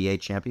for the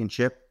NBA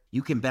championship?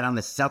 You can bet on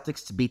the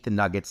Celtics to beat the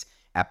Nuggets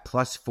at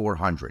plus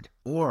 400,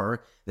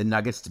 or the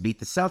Nuggets to beat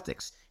the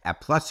Celtics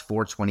at plus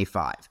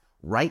 425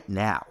 right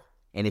now.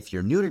 And if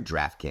you're new to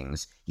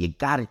DraftKings, you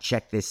gotta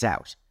check this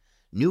out.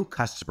 New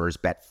customers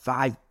bet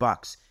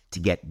 $5 to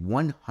get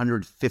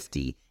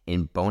 $150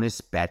 in bonus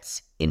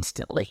bets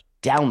instantly.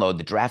 Download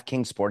the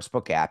DraftKings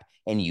Sportsbook app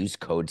and use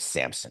code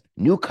SAMSON.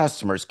 New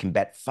customers can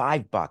bet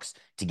 $5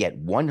 to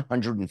get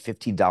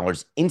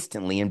 $150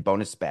 instantly in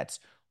bonus bets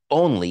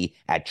only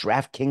at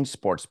DraftKings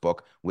Sportsbook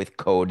with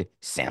code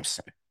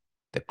SAMSON.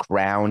 The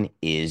crown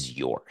is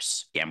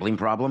yours. Gambling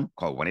problem?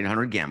 Call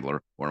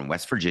 1-800-GAMBLER, or in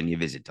West Virginia,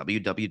 visit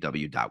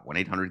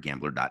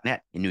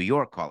www.1800gambler.net. In New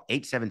York, call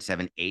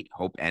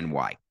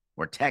 877-8-HOPE-NY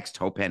or text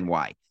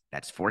HOPE-NY.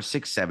 That's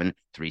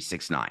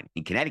 467-369.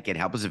 In Connecticut,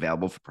 help is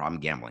available for problem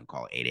gambling.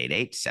 Call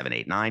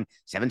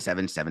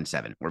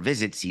 888-789-7777 or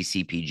visit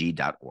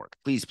ccpg.org.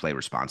 Please play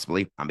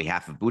responsibly. On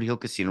behalf of Boot Hill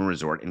Casino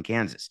Resort in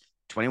Kansas,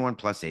 21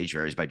 plus age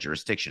varies by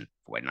jurisdiction.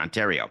 Void in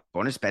Ontario.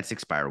 Bonus bets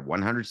expire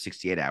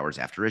 168 hours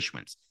after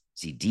issuance.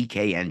 See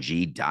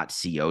dkng.co/bball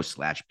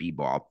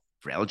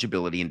for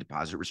eligibility and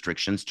deposit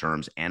restrictions,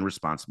 terms, and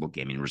responsible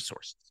gaming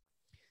resources.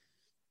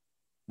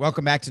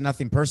 Welcome back to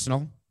Nothing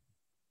Personal.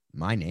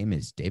 My name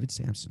is David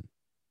Sampson.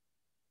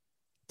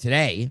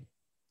 Today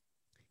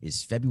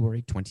is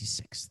February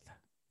 26th.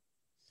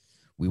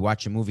 We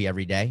watch a movie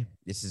every day.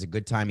 This is a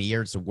good time of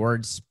year. It's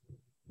awards.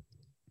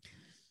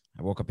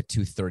 I woke up at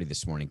 2:30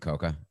 this morning,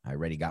 Coca. I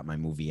already got my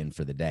movie in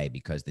for the day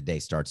because the day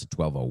starts at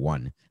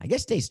 12:01. I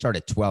guess days start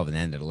at 12 and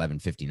end at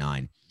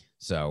 11:59.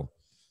 So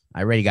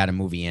I already got a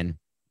movie in.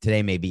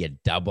 Today may be a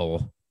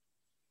double.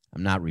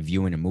 I'm not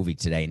reviewing a movie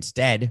today.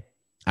 Instead,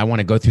 I want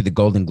to go through the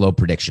Golden Globe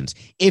predictions.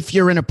 If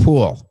you're in a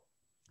pool,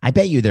 I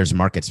bet you there's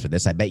markets for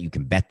this. I bet you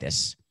can bet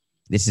this.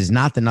 This is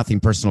not the Nothing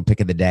Personal pick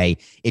of the day.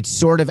 It's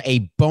sort of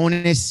a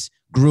bonus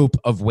group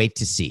of wait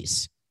to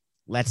sees.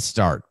 Let's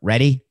start.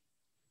 Ready?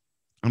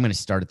 I'm going to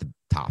start at the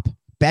top.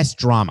 Best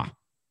drama,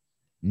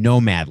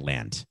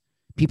 Nomadland.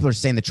 People are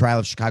saying the Trial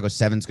of Chicago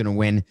 7 is going to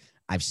win.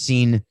 I've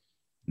seen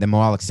them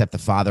all except The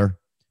Father,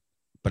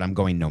 but I'm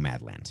going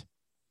Nomadland.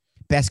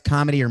 Best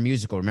comedy or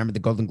musical. Remember, the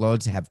Golden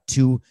Globes have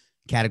two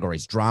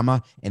categories,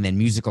 drama and then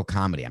musical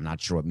comedy. I'm not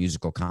sure what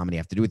musical comedy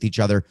have to do with each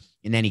other.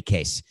 In any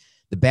case,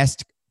 the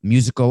best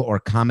musical or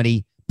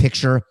comedy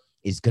picture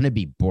is going to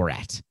be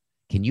Borat.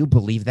 Can you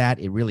believe that?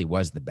 It really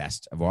was the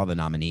best of all the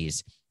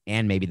nominees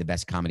and maybe the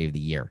best comedy of the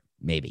year,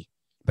 maybe.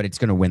 But it's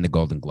going to win the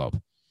Golden Globe.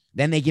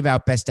 Then they give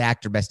out best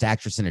actor, best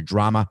actress in a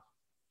drama.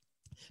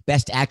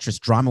 Best actress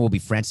drama will be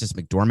Frances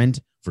McDormand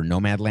for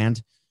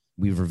Nomadland.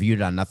 We've reviewed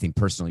it on Nothing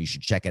Personal. You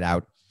should check it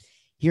out.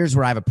 Here's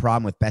where I have a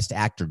problem with best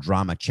actor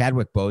drama.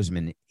 Chadwick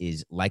Boseman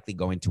is likely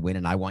going to win,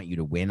 and I want you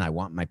to win. I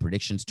want my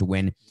predictions to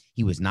win.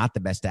 He was not the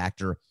best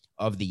actor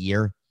of the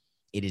year.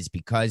 It is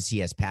because he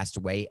has passed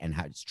away, and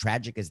how as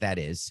tragic as that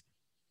is,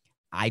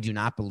 I do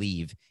not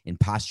believe in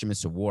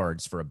posthumous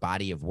awards for a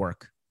body of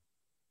work.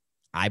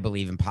 I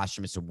believe in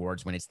posthumous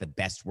awards when it's the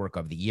best work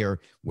of the year,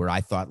 where I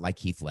thought like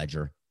Heath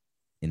Ledger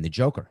in The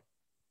Joker,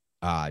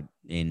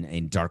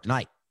 in Dark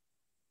Knight.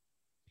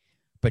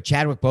 But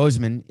Chadwick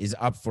Boseman is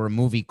up for a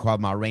movie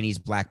called Ma Rainey's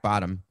Black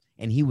Bottom,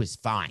 and he was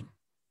fine.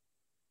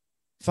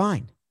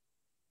 Fine.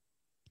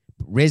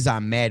 Riz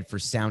Ahmed for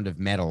Sound of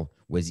Metal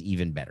was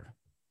even better.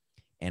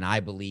 And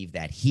I believe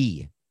that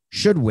he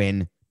should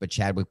win, but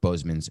Chadwick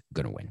Boseman's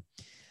going to win.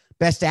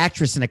 Best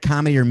actress in a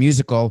comedy or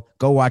musical,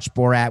 go watch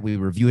Borat. We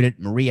reviewed it.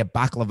 Maria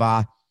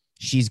Baklava,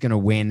 she's going to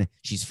win.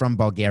 She's from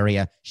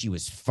Bulgaria. She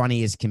was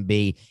funny as can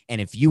be. And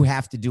if you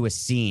have to do a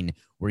scene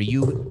where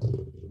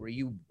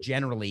you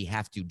generally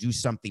have to do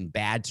something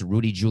bad to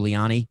Rudy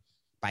Giuliani,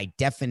 by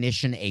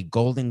definition, a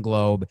Golden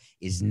Globe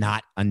is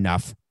not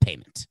enough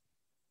payment.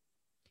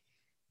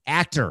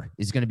 Actor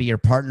is going to be your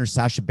partner,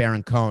 Sacha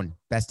Baron Cohen,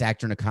 best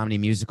actor in a comedy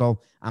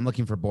musical. I'm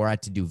looking for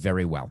Borat to do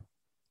very well.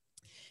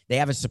 They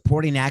have a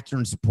supporting actor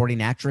and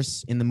supporting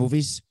actress in the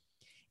movies,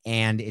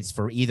 and it's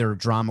for either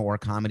drama or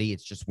comedy.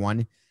 It's just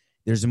one.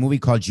 There's a movie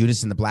called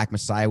Judas and the Black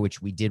Messiah,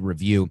 which we did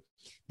review.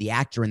 The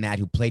actor in that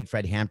who played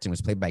Fred Hampton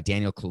was played by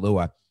Daniel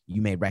Kaluuya.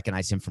 You may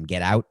recognize him from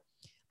Get Out.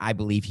 I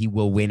believe he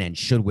will win and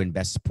should win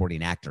Best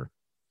Supporting Actor.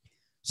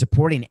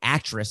 Supporting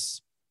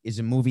Actress is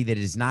a movie that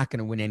is not going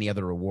to win any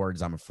other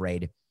awards, I'm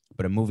afraid,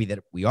 but a movie that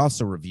we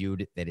also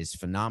reviewed that is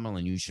phenomenal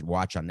and you should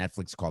watch on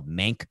Netflix called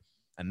Mank.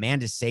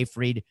 Amanda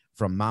Seyfried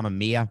from Mamma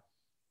Mia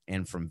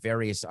and from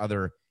various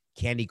other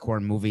candy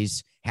corn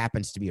movies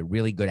happens to be a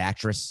really good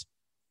actress.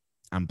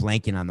 I'm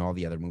blanking on all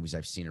the other movies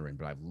I've seen her in,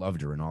 but I've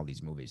loved her in all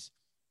these movies.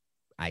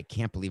 I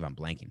can't believe I'm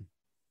blanking.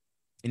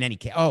 In any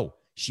case,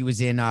 she was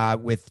in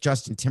with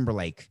Justin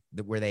Timberlake,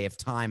 where they have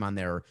time on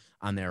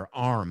their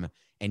arm,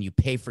 and you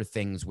pay for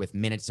things with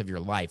minutes of your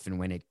life, and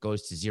when it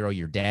goes to zero,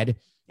 you're dead.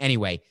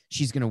 Anyway,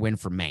 she's going to win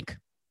for Mank,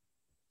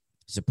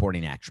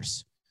 supporting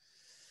actress.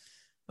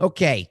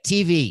 Okay,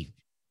 TV,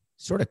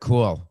 sort of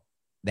cool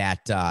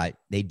that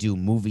they do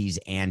movies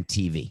and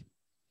TV,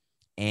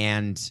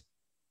 and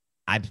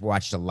I've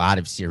watched a lot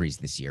of series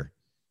this year.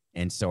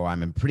 And so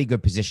I'm in pretty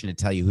good position to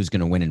tell you who's going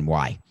to win and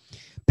why.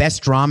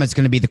 Best drama is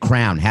going to be The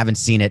Crown. Haven't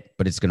seen it,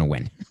 but it's going to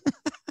win.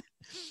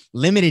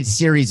 Limited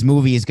series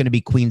movie is going to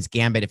be Queen's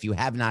Gambit. If you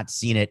have not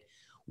seen it,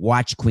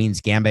 watch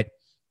Queen's Gambit.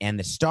 And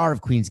the star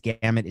of Queen's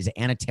Gambit is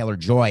Anna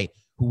Taylor-Joy,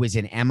 who was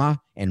in Emma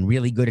and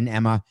really good in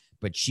Emma,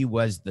 but she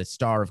was the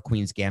star of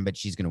Queen's Gambit.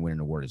 She's going to win an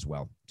award as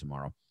well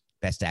tomorrow.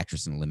 Best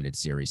actress in a limited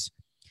series.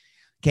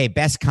 Okay,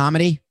 best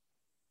comedy.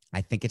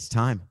 I think it's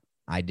time.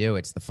 I do.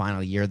 It's the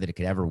final year that it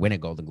could ever win a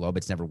Golden Globe.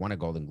 It's never won a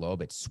Golden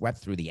Globe. It's swept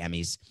through the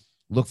Emmys.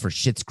 Look for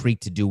Schitt's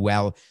Creek to do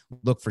well.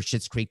 Look for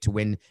Schitt's Creek to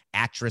win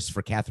actress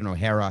for Catherine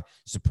O'Hara,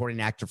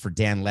 supporting actor for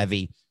Dan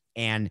Levy,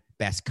 and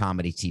best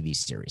comedy TV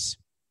series.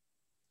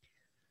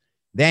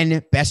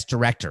 Then best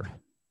director.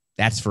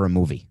 That's for a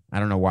movie. I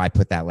don't know why I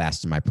put that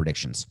last in my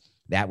predictions.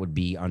 That would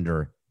be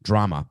under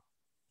drama.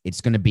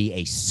 It's going to be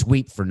a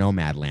sweep for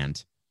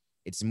Nomadland.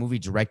 It's a movie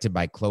directed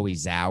by Chloe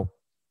Zhao,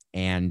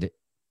 and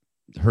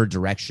her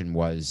direction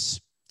was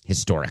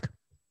historic.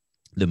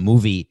 The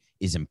movie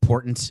is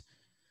important.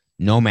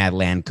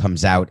 Nomadland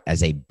comes out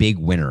as a big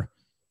winner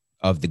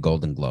of the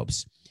Golden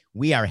Globes.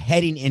 We are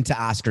heading into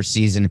Oscar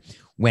season.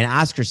 When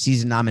Oscar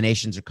season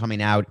nominations are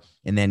coming out,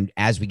 and then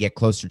as we get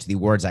closer to the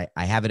awards, I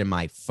have it in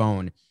my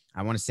phone.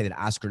 I want to say that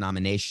Oscar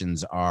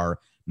nominations are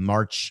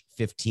March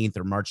 15th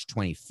or March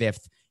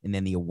 25th, and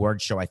then the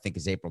award show, I think,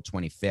 is April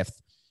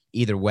 25th.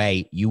 Either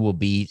way, you will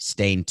be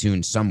staying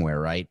tuned somewhere,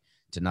 right,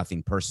 to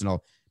Nothing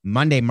Personal.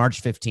 Monday,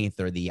 March 15th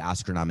are the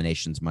Oscar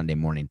nominations Monday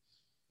morning.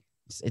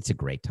 It's a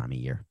great time of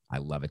year. I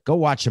love it. Go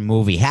watch a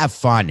movie. Have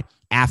fun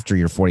after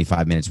your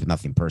 45 minutes with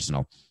Nothing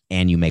Personal,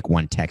 and you make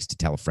one text to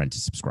tell a friend to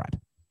subscribe.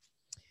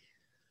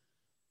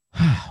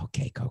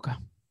 Okay, Coca.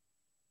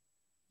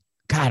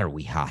 God, are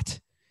we hot?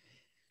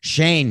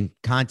 Shane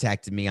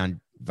contacted me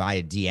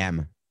via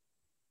DM.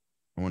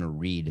 I want to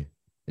read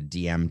a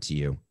DM to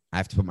you. I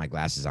have to put my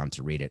glasses on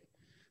to read it.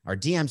 Are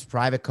DMs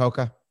private,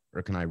 Coca,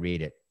 or can I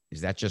read it?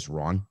 Is that just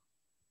wrong?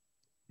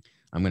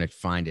 I'm going to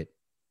find it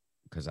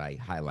because I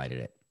highlighted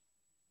it.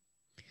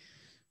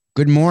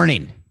 Good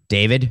morning,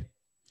 David.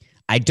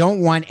 I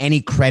don't want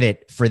any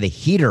credit for the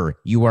heater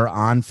you are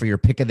on for your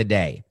pick of the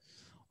day.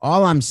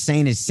 All I'm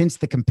saying is since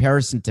the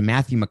comparison to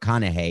Matthew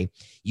McConaughey,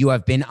 you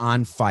have been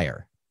on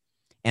fire.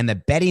 And the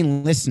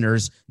betting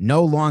listeners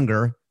no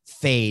longer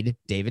fade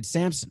David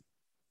Samson.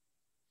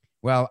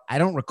 Well, I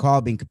don't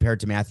recall being compared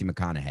to Matthew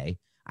McConaughey.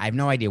 I have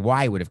no idea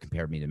why he would have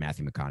compared me to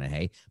Matthew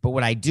McConaughey. But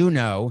what I do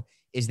know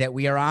is that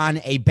we are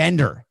on a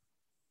bender.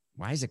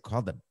 Why is it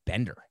called a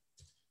bender?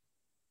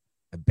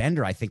 A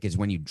bender, I think, is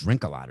when you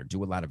drink a lot or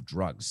do a lot of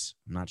drugs.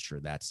 I'm not sure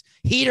that's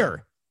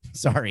heater.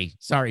 Sorry,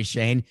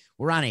 Shane.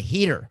 We're on a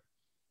heater.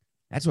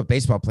 That's what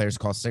baseball players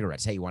call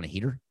cigarettes. Hey, you want a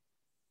heater?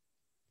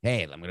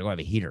 Hey, I'm going to go have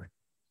a heater.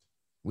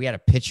 We had a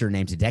pitcher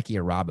named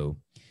Hideki Arabu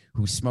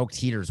who smoked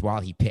heaters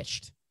while he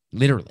pitched.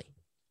 Literally.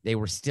 They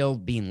were still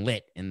being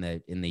lit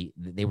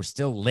they were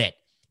still lit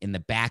in the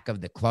back of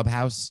the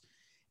clubhouse,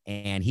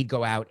 and he'd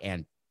go out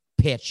and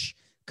pitch,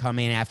 come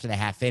in after the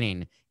half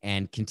inning,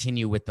 and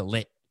continue with the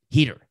lit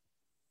heater.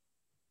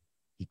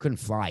 He couldn't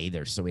fly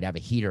either, so we'd have a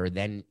heater.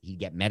 Then he'd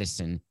get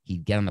medicine.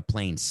 He'd get on the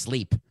plane,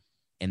 sleep,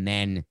 and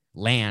then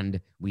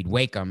land. We'd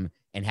wake him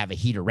and have a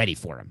heater ready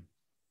for him.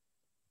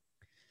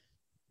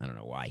 I don't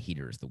know why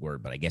heater is the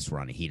word, but I guess we're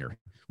on a heater.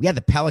 We had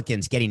the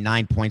Pelicans getting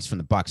 9 points from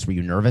the Bucks. Were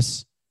you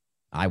nervous?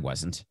 I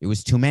wasn't. It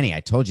was too many.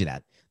 I told you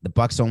that. The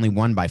Bucks only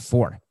won by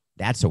 4.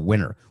 That's a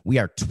winner. We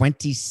are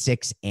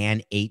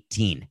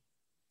 26-18.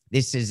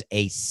 This is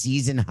a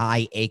season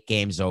high 8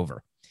 games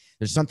over.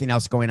 There's something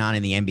else going on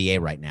in the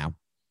NBA right now.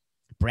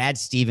 Brad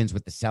Stevens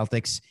with the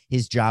Celtics,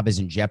 his job is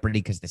in jeopardy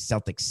because the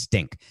Celtics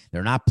stink.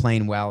 They're not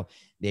playing well.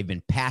 They've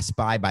been passed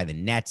by the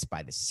Nets,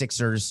 by the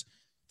Sixers,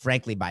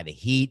 frankly, by the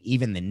Heat.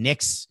 Even the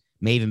Knicks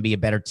may even be a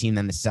better team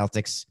than the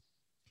Celtics.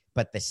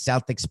 But the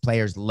Celtics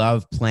players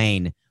love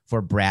playing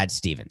for Brad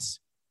Stevens.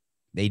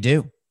 They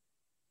do.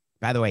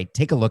 By the way,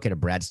 take a look at a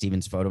Brad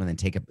Stevens photo and then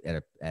take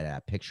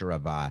a picture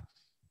of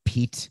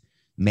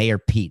Mayor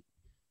Pete,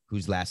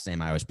 whose last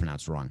name I always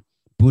pronounce wrong.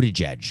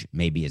 Buttigieg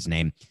may be his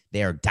name.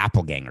 They are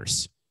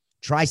doppelgangers.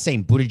 Try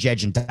saying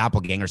Buttigieg and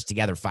doppelgangers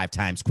together 5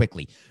 times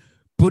quickly.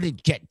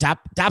 Buttigieg,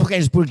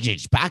 doppelgangers,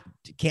 Buttigieg.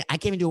 I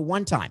can't even do it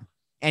one time.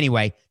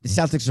 Anyway, the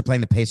Celtics are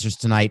playing the Pacers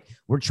tonight.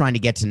 We're trying to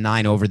get to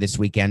 9 over this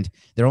weekend.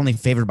 They're only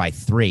favored by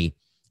 3.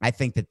 I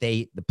think that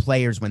the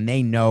players, when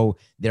they know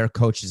their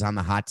coach is on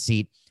the hot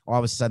seat, all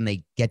of a sudden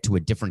they get to a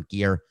different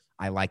gear.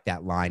 I like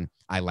that line.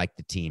 I like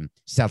the team.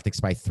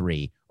 Celtics by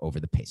 3 over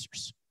the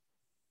Pacers.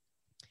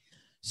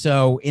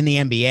 So in the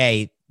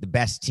NBA, the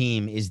best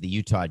team is the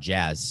Utah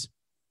Jazz,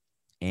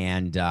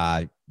 and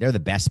they're the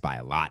best by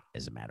a lot,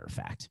 as a matter of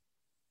fact.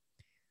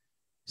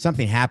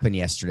 Something happened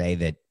yesterday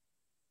that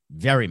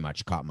very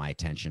much caught my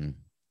attention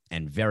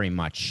and very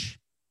much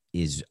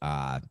is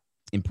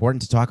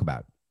important to talk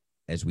about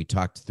as we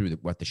talked through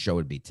what the show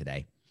would be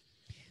today.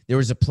 There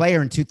was a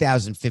player in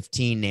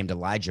 2015 named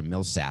Elijah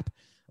Millsap.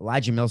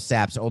 Elijah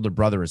Millsap's older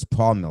brother is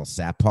Paul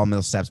Millsap. Paul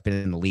Millsap's been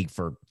in the league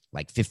for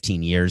like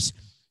 15 years.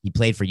 He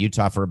played for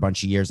Utah for a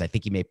bunch of years. I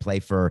think he may play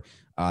for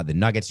the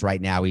Nuggets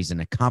right now. He's an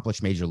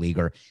accomplished major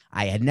leaguer.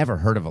 I had never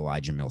heard of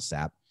Elijah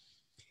Millsap.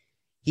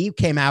 He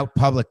came out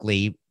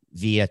publicly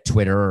via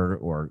Twitter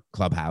or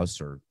Clubhouse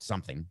or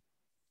something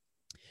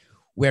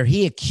where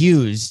he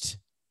accused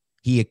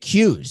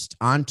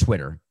on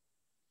Twitter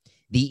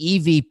the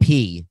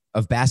EVP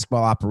of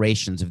basketball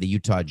operations of the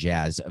Utah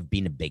Jazz of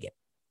being a bigot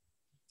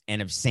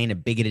and of saying a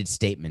bigoted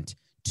statement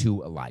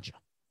to Elijah.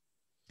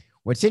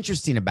 What's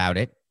interesting about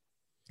it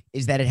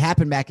is that it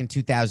happened back in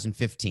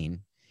 2015.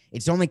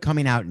 It's only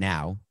coming out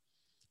now.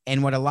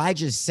 And what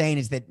Elijah is saying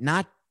is that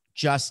not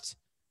just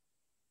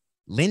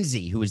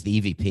Lindsay, who is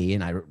the EVP,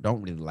 and I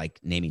don't really like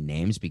naming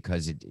names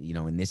because,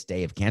 in this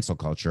day of cancel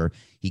culture,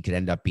 he could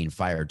end up being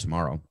fired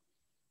tomorrow,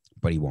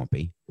 but he won't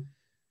be.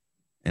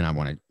 And I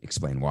want to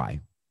explain why.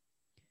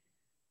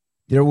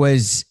 There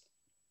was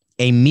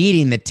a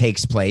meeting that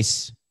takes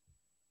place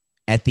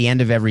at the end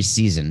of every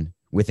season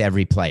with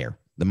every player.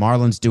 The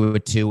Marlins do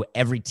it too.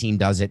 Every team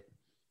does it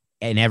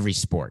in every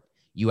sport.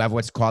 You have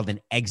what's called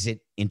an exit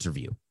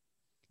interview.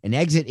 An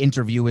exit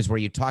interview is where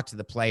you talk to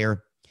the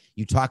player,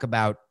 you talk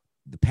about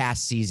the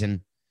past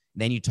season,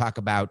 then you talk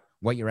about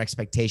what your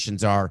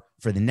expectations are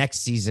for the next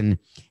season,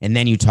 and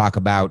then you talk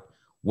about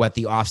what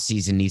the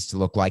offseason needs to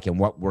look like and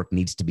what work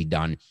needs to be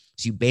done.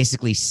 So you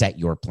basically set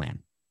your plan.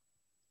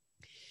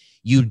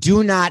 You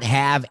do not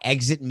have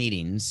exit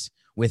meetings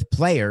with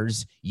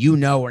players you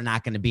know are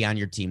not going to be on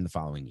your team the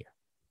following year.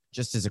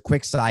 Just as a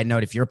quick side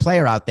note, if you're a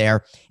player out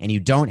there and you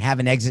don't have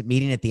an exit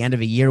meeting at the end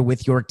of a year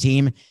with your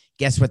team,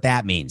 guess what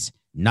that means?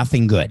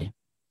 Nothing good.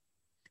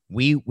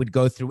 We would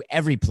go through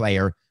every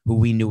player who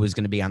we knew was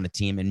going to be on the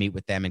team and meet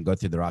with them and go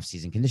through their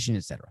offseason condition,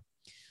 etc.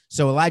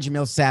 So Elijah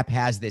Millsap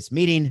has this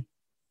meeting.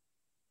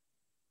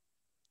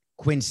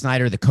 Quinn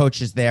Snyder, the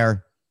coach, is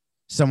there.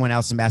 Someone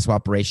else in basketball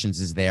operations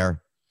is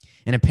there.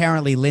 And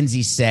apparently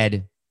Lindsay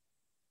said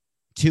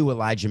to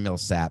Elijah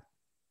Millsap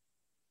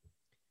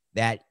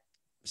that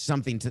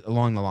something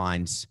along the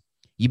lines,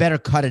 you better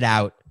cut it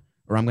out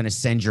or I'm going to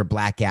send your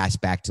black ass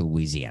back to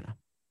Louisiana.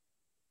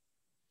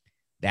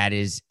 That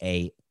is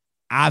a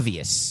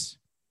obvious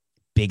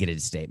bigoted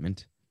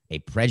statement, a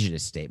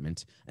prejudiced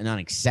statement, an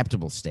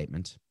unacceptable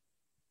statement,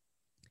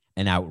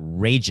 an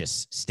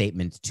outrageous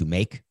statement to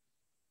make.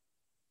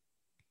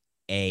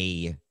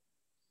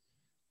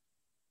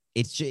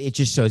 It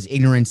just shows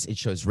ignorance. It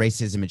shows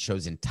racism. It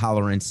shows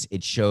intolerance.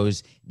 It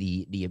shows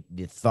the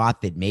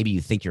thought that maybe you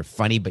think you're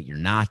funny, but you're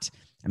not.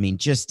 I mean,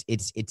 just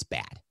it's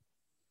bad.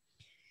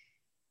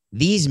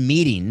 These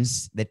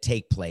meetings that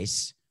take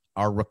place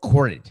are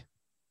recorded.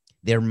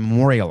 They're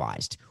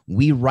memorialized.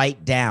 We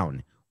write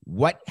down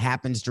what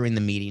happens during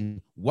the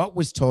meeting, what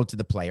was told to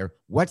the player,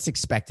 what's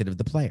expected of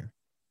the player.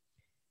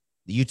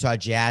 The Utah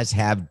Jazz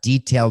have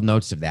detailed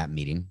notes of that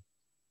meeting.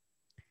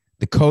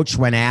 The coach,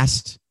 when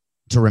asked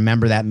to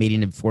remember that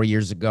meeting 4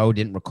 years ago,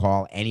 didn't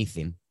recall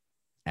anything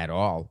at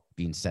all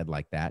being said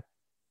like that.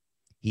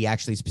 He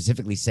actually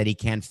specifically said he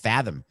can't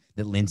fathom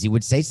that Lindsay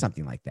would say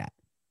something like that.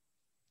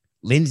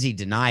 Lindsay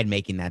denied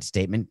making that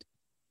statement.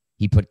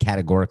 He put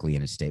categorically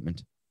in his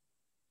statement.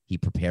 He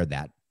prepared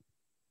that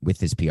with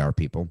his PR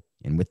people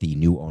and with the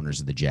new owners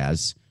of the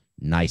Jazz.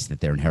 Nice that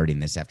they're inheriting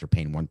this after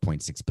paying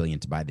 $1.6 billion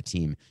to buy the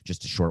team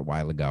just a short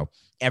while ago.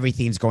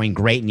 Everything's going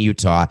great in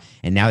Utah,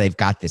 and now they've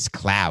got this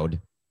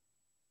cloud,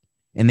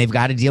 and they've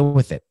got to deal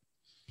with it.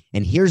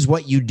 And here's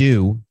what you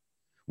do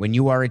when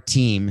you are a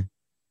team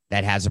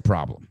that has a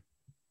problem.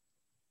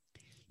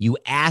 You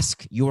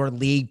ask your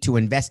league to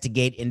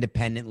investigate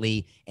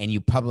independently, and you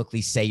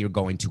publicly say you're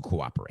going to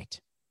cooperate.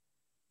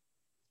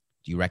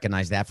 Do you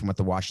recognize that from what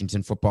the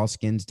Washington Football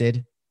Skins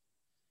did?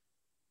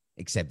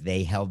 Except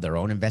they held their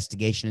own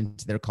investigation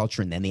into their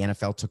culture, and then the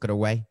NFL took it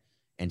away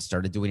and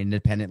started doing it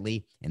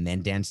independently. And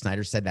then Dan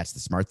Snyder said that's the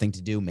smart thing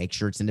to do. Make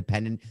sure it's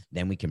independent.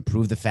 Then we can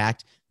prove the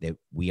fact that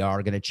we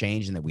are going to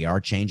change and that we are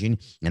changing.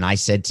 And I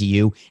said to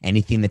you,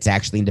 anything that's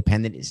actually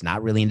independent is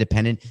not really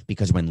independent,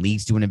 because when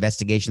leagues do an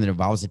investigation that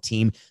involves a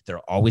team, they're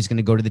always going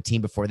to go to the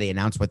team before they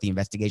announce what the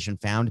investigation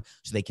found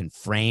so they can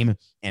frame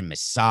and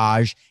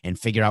massage and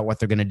figure out what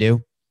they're going to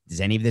do.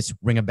 Does any of this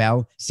ring a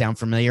bell? Sound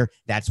familiar?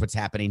 That's what's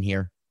happening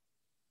here.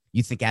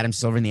 You think Adam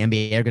Silver and the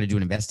NBA are going to do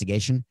an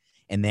investigation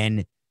and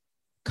then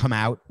come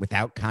out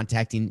without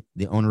contacting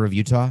the owner of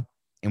Utah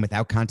and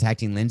without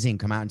contacting Lindsay and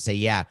come out and say,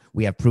 yeah,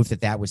 we have proof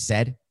that that was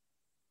said?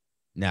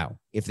 No.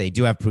 If they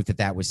do have proof that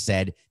that was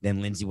said,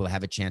 then Lindsay will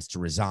have a chance to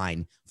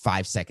resign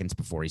 5 seconds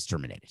before he's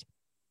terminated.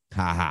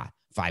 5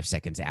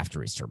 seconds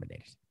after he's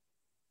terminated.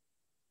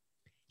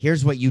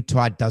 Here's what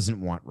Utah doesn't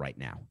want right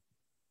now.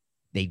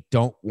 They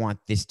don't want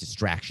this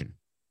distraction.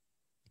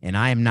 And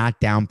I am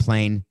not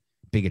downplaying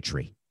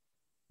bigotry.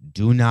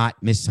 Do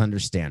not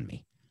misunderstand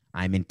me.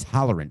 I'm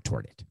intolerant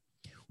toward it.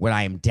 What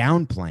I am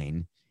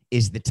downplaying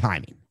is the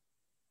timing.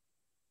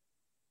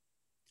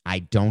 I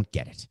don't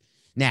get it.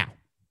 Now,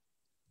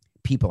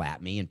 people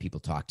at me and people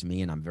talk to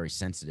me, and I'm very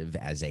sensitive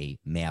as a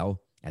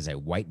male, as a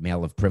white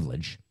male of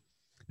privilege,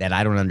 that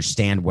I don't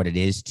understand what it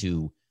is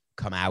to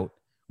come out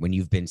when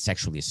you've been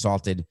sexually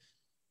assaulted,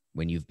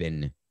 when you've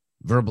been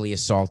verbally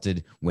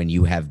assaulted, when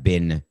you have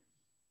been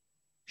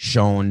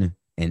shown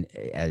and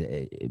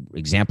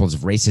examples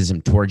of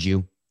racism towards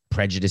you,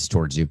 prejudice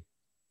toward you,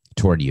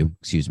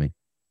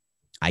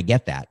 I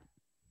get that.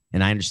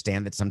 And I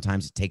understand that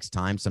sometimes it takes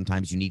time.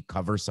 Sometimes you need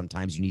cover.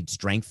 Sometimes you need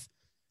strength.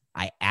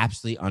 I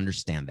absolutely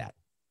understand that.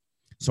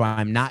 So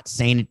I'm not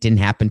saying it didn't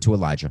happen to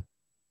Elijah.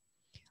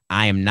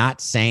 I am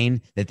not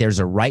saying that there's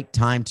a right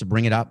time to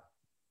bring it up.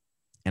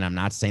 And I'm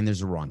not saying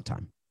there's a wrong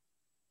time.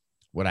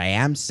 What I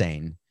am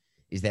saying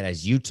is that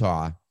as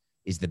Utah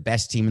is the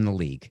best team in the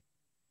league,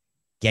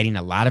 getting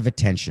a lot of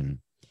attention,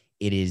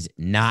 it is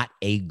not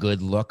a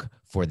good look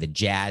for the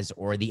Jazz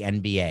or the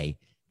NBA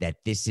that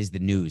this is the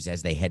news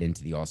as they head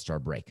into the All-Star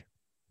break.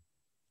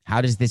 How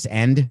does this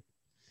end?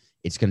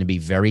 It's going to be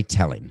very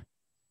telling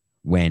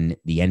when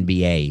the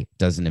NBA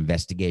does an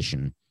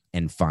investigation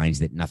and finds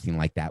that nothing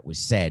like that was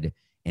said,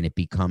 and it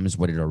becomes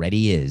what it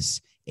already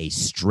is, a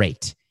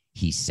straight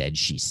he said,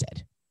 she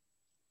said.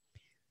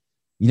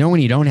 You know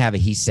when you don't have a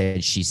he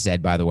said, she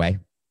said, by the way,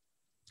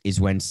 is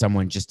when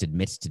someone just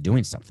admits to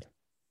doing something,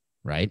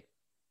 right?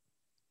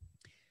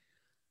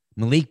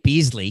 Malik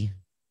Beasley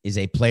is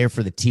a player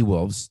for the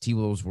T-Wolves.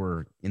 T-Wolves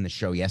were in the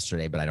show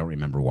yesterday, but I don't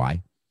remember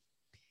why.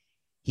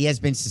 He has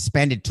been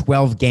suspended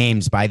 12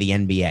 games by the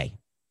NBA,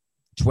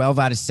 12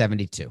 out of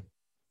 72,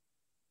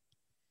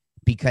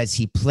 because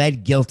he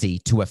pled guilty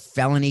to a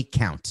felony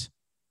count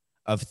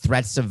of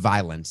threats of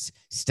violence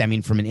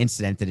stemming from an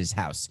incident at his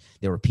house.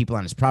 There were people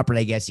on his property,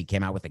 I guess. He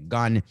came out with a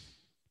gun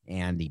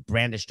and he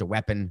brandished a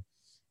weapon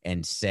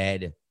and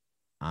said,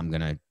 I'm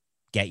going to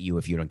get you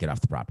if you don't get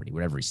off the property.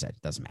 Whatever he said,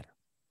 doesn't matter.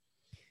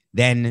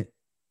 Then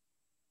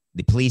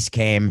the police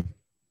came.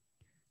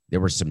 There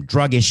were some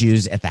drug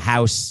issues at the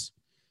house.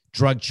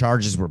 Drug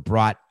charges were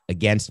brought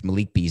against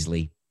Malik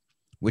Beasley,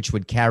 which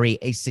would carry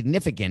a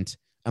significant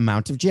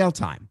amount of jail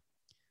time.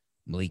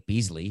 Malik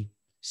Beasley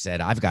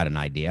said, I've got an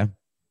idea.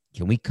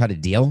 Can we cut a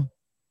deal?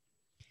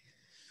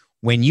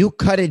 When you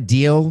cut a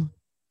deal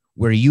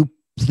where you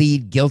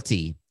plead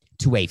guilty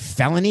to a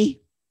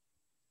felony,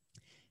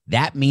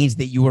 that means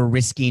that you are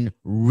risking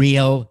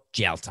real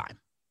jail time.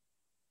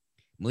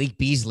 Malik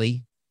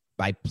Beasley,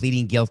 by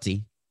pleading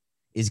guilty,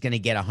 is going to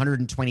get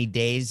 120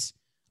 days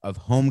of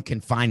home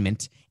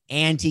confinement,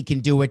 and he can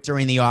do it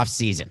during the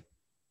offseason,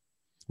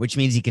 which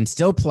means he can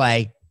still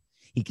play,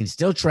 he can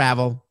still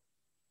travel,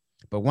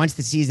 but once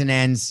the season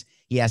ends,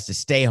 he has to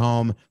stay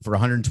home for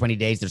 120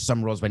 days. There's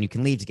some rules when you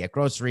can leave to get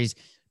groceries.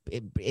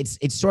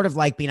 It's sort of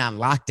like being on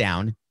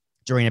lockdown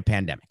during a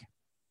pandemic.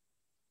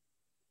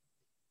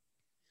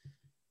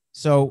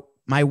 So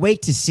my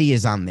wait to see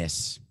is on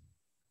this.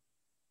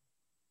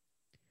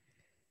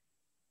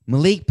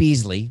 Malik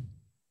Beasley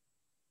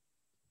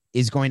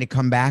is going to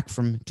come back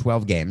from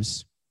 12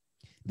 games.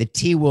 The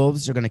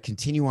T-Wolves are going to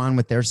continue on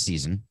with their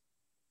season.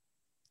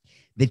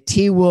 The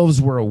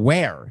T-Wolves were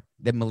aware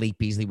that Malik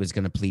Beasley was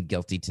going to plead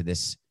guilty to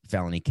this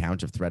felony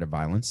count of threat of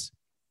violence.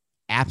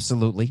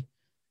 Absolutely.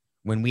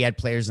 When we had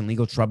players in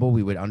legal trouble,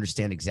 we would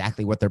understand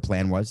exactly what their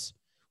plan was.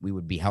 We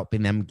would be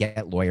helping them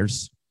get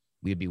lawyers.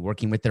 We would be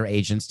working with their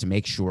agents to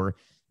make sure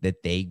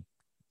that they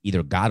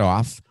either got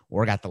off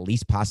or got the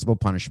least possible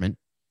punishment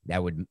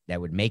that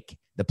would make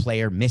the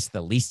player miss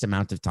the least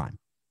amount of time.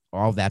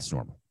 All that's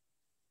normal.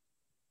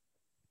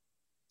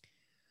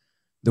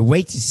 The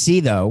wait to see,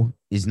 though,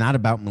 is not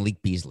about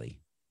Malik Beasley.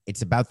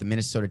 It's about the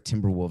Minnesota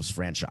Timberwolves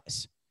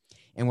franchise.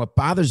 And what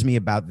bothers me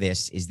about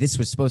this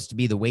was supposed to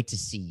be the wait to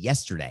see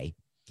yesterday.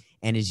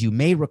 And as you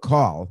may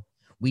recall,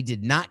 we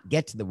did not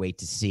get to the wait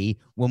to see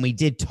when we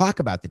did talk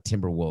about the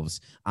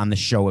Timberwolves on the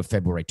show of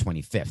February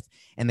 25th.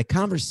 And the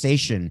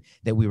conversation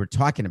that we were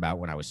talking about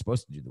when I was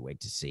supposed to do the wait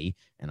to see,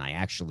 and I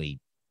actually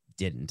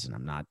didn't,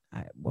 and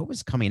what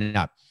was coming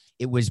up?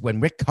 It was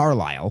when Rick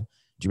Carlisle,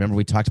 do you remember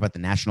we talked about the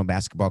National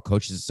Basketball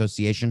Coaches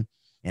Association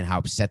and how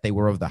upset they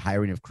were over the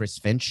hiring of Chris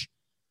Finch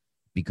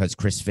because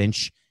Chris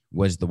Finch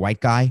was the white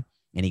guy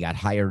and he got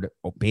hired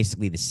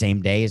basically the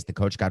same day as the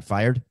coach got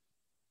fired?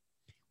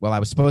 Well, I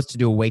was supposed to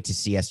do a wait to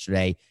see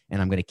yesterday, and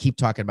I'm going to keep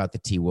talking about the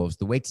T-Wolves.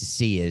 The wait to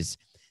see is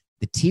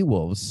the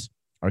T-Wolves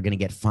are going to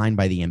get fined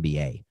by the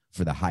NBA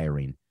for the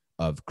hiring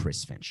of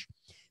Chris Finch.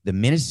 The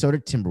Minnesota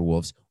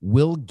Timberwolves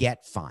will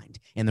get fined.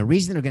 And the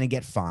reason they're going to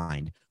get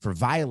fined for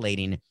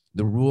violating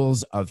the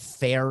rules of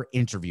fair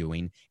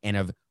interviewing and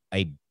of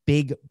a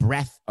big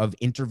breadth of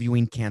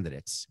interviewing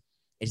candidates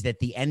is that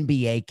the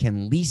NBA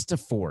can least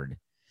afford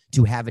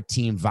to have a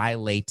team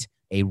violate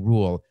a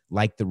rule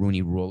like the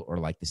Rooney Rule or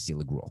like the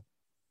Selig Rule.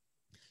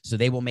 So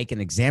they will make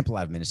an example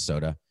out of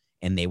Minnesota,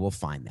 and they will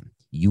fine them.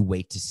 You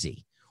wait to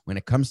see. When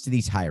it comes to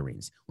these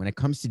hirings, when it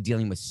comes to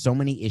dealing with so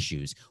many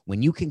issues,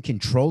 when you can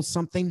control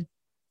something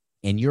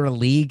and you're a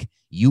league,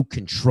 you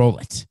control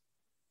it.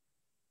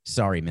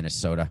 Sorry,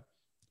 Minnesota.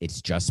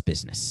 It's just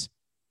business.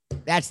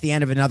 That's the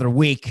end of another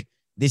week.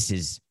 This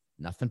is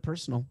nothing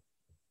personal.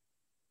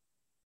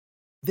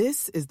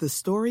 This is the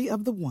story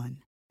of the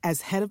one.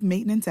 As head of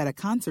maintenance at a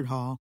concert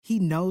hall, he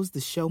knows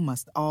the show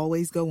must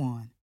always go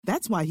on.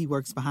 That's why he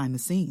works behind the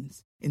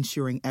scenes,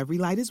 ensuring every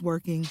light is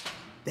working,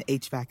 the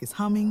HVAC is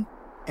humming,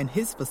 and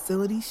his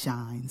facility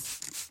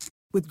shines.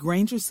 With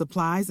Grainger's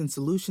supplies and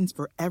solutions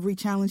for every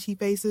challenge he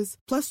faces,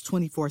 plus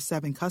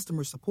 24/7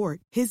 customer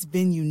support, his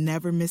venue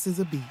never misses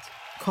a beat.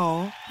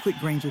 Call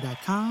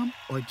quickgrainger.com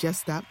or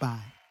just stop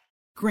by.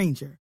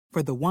 Grainger,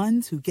 for the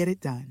ones who get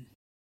it done.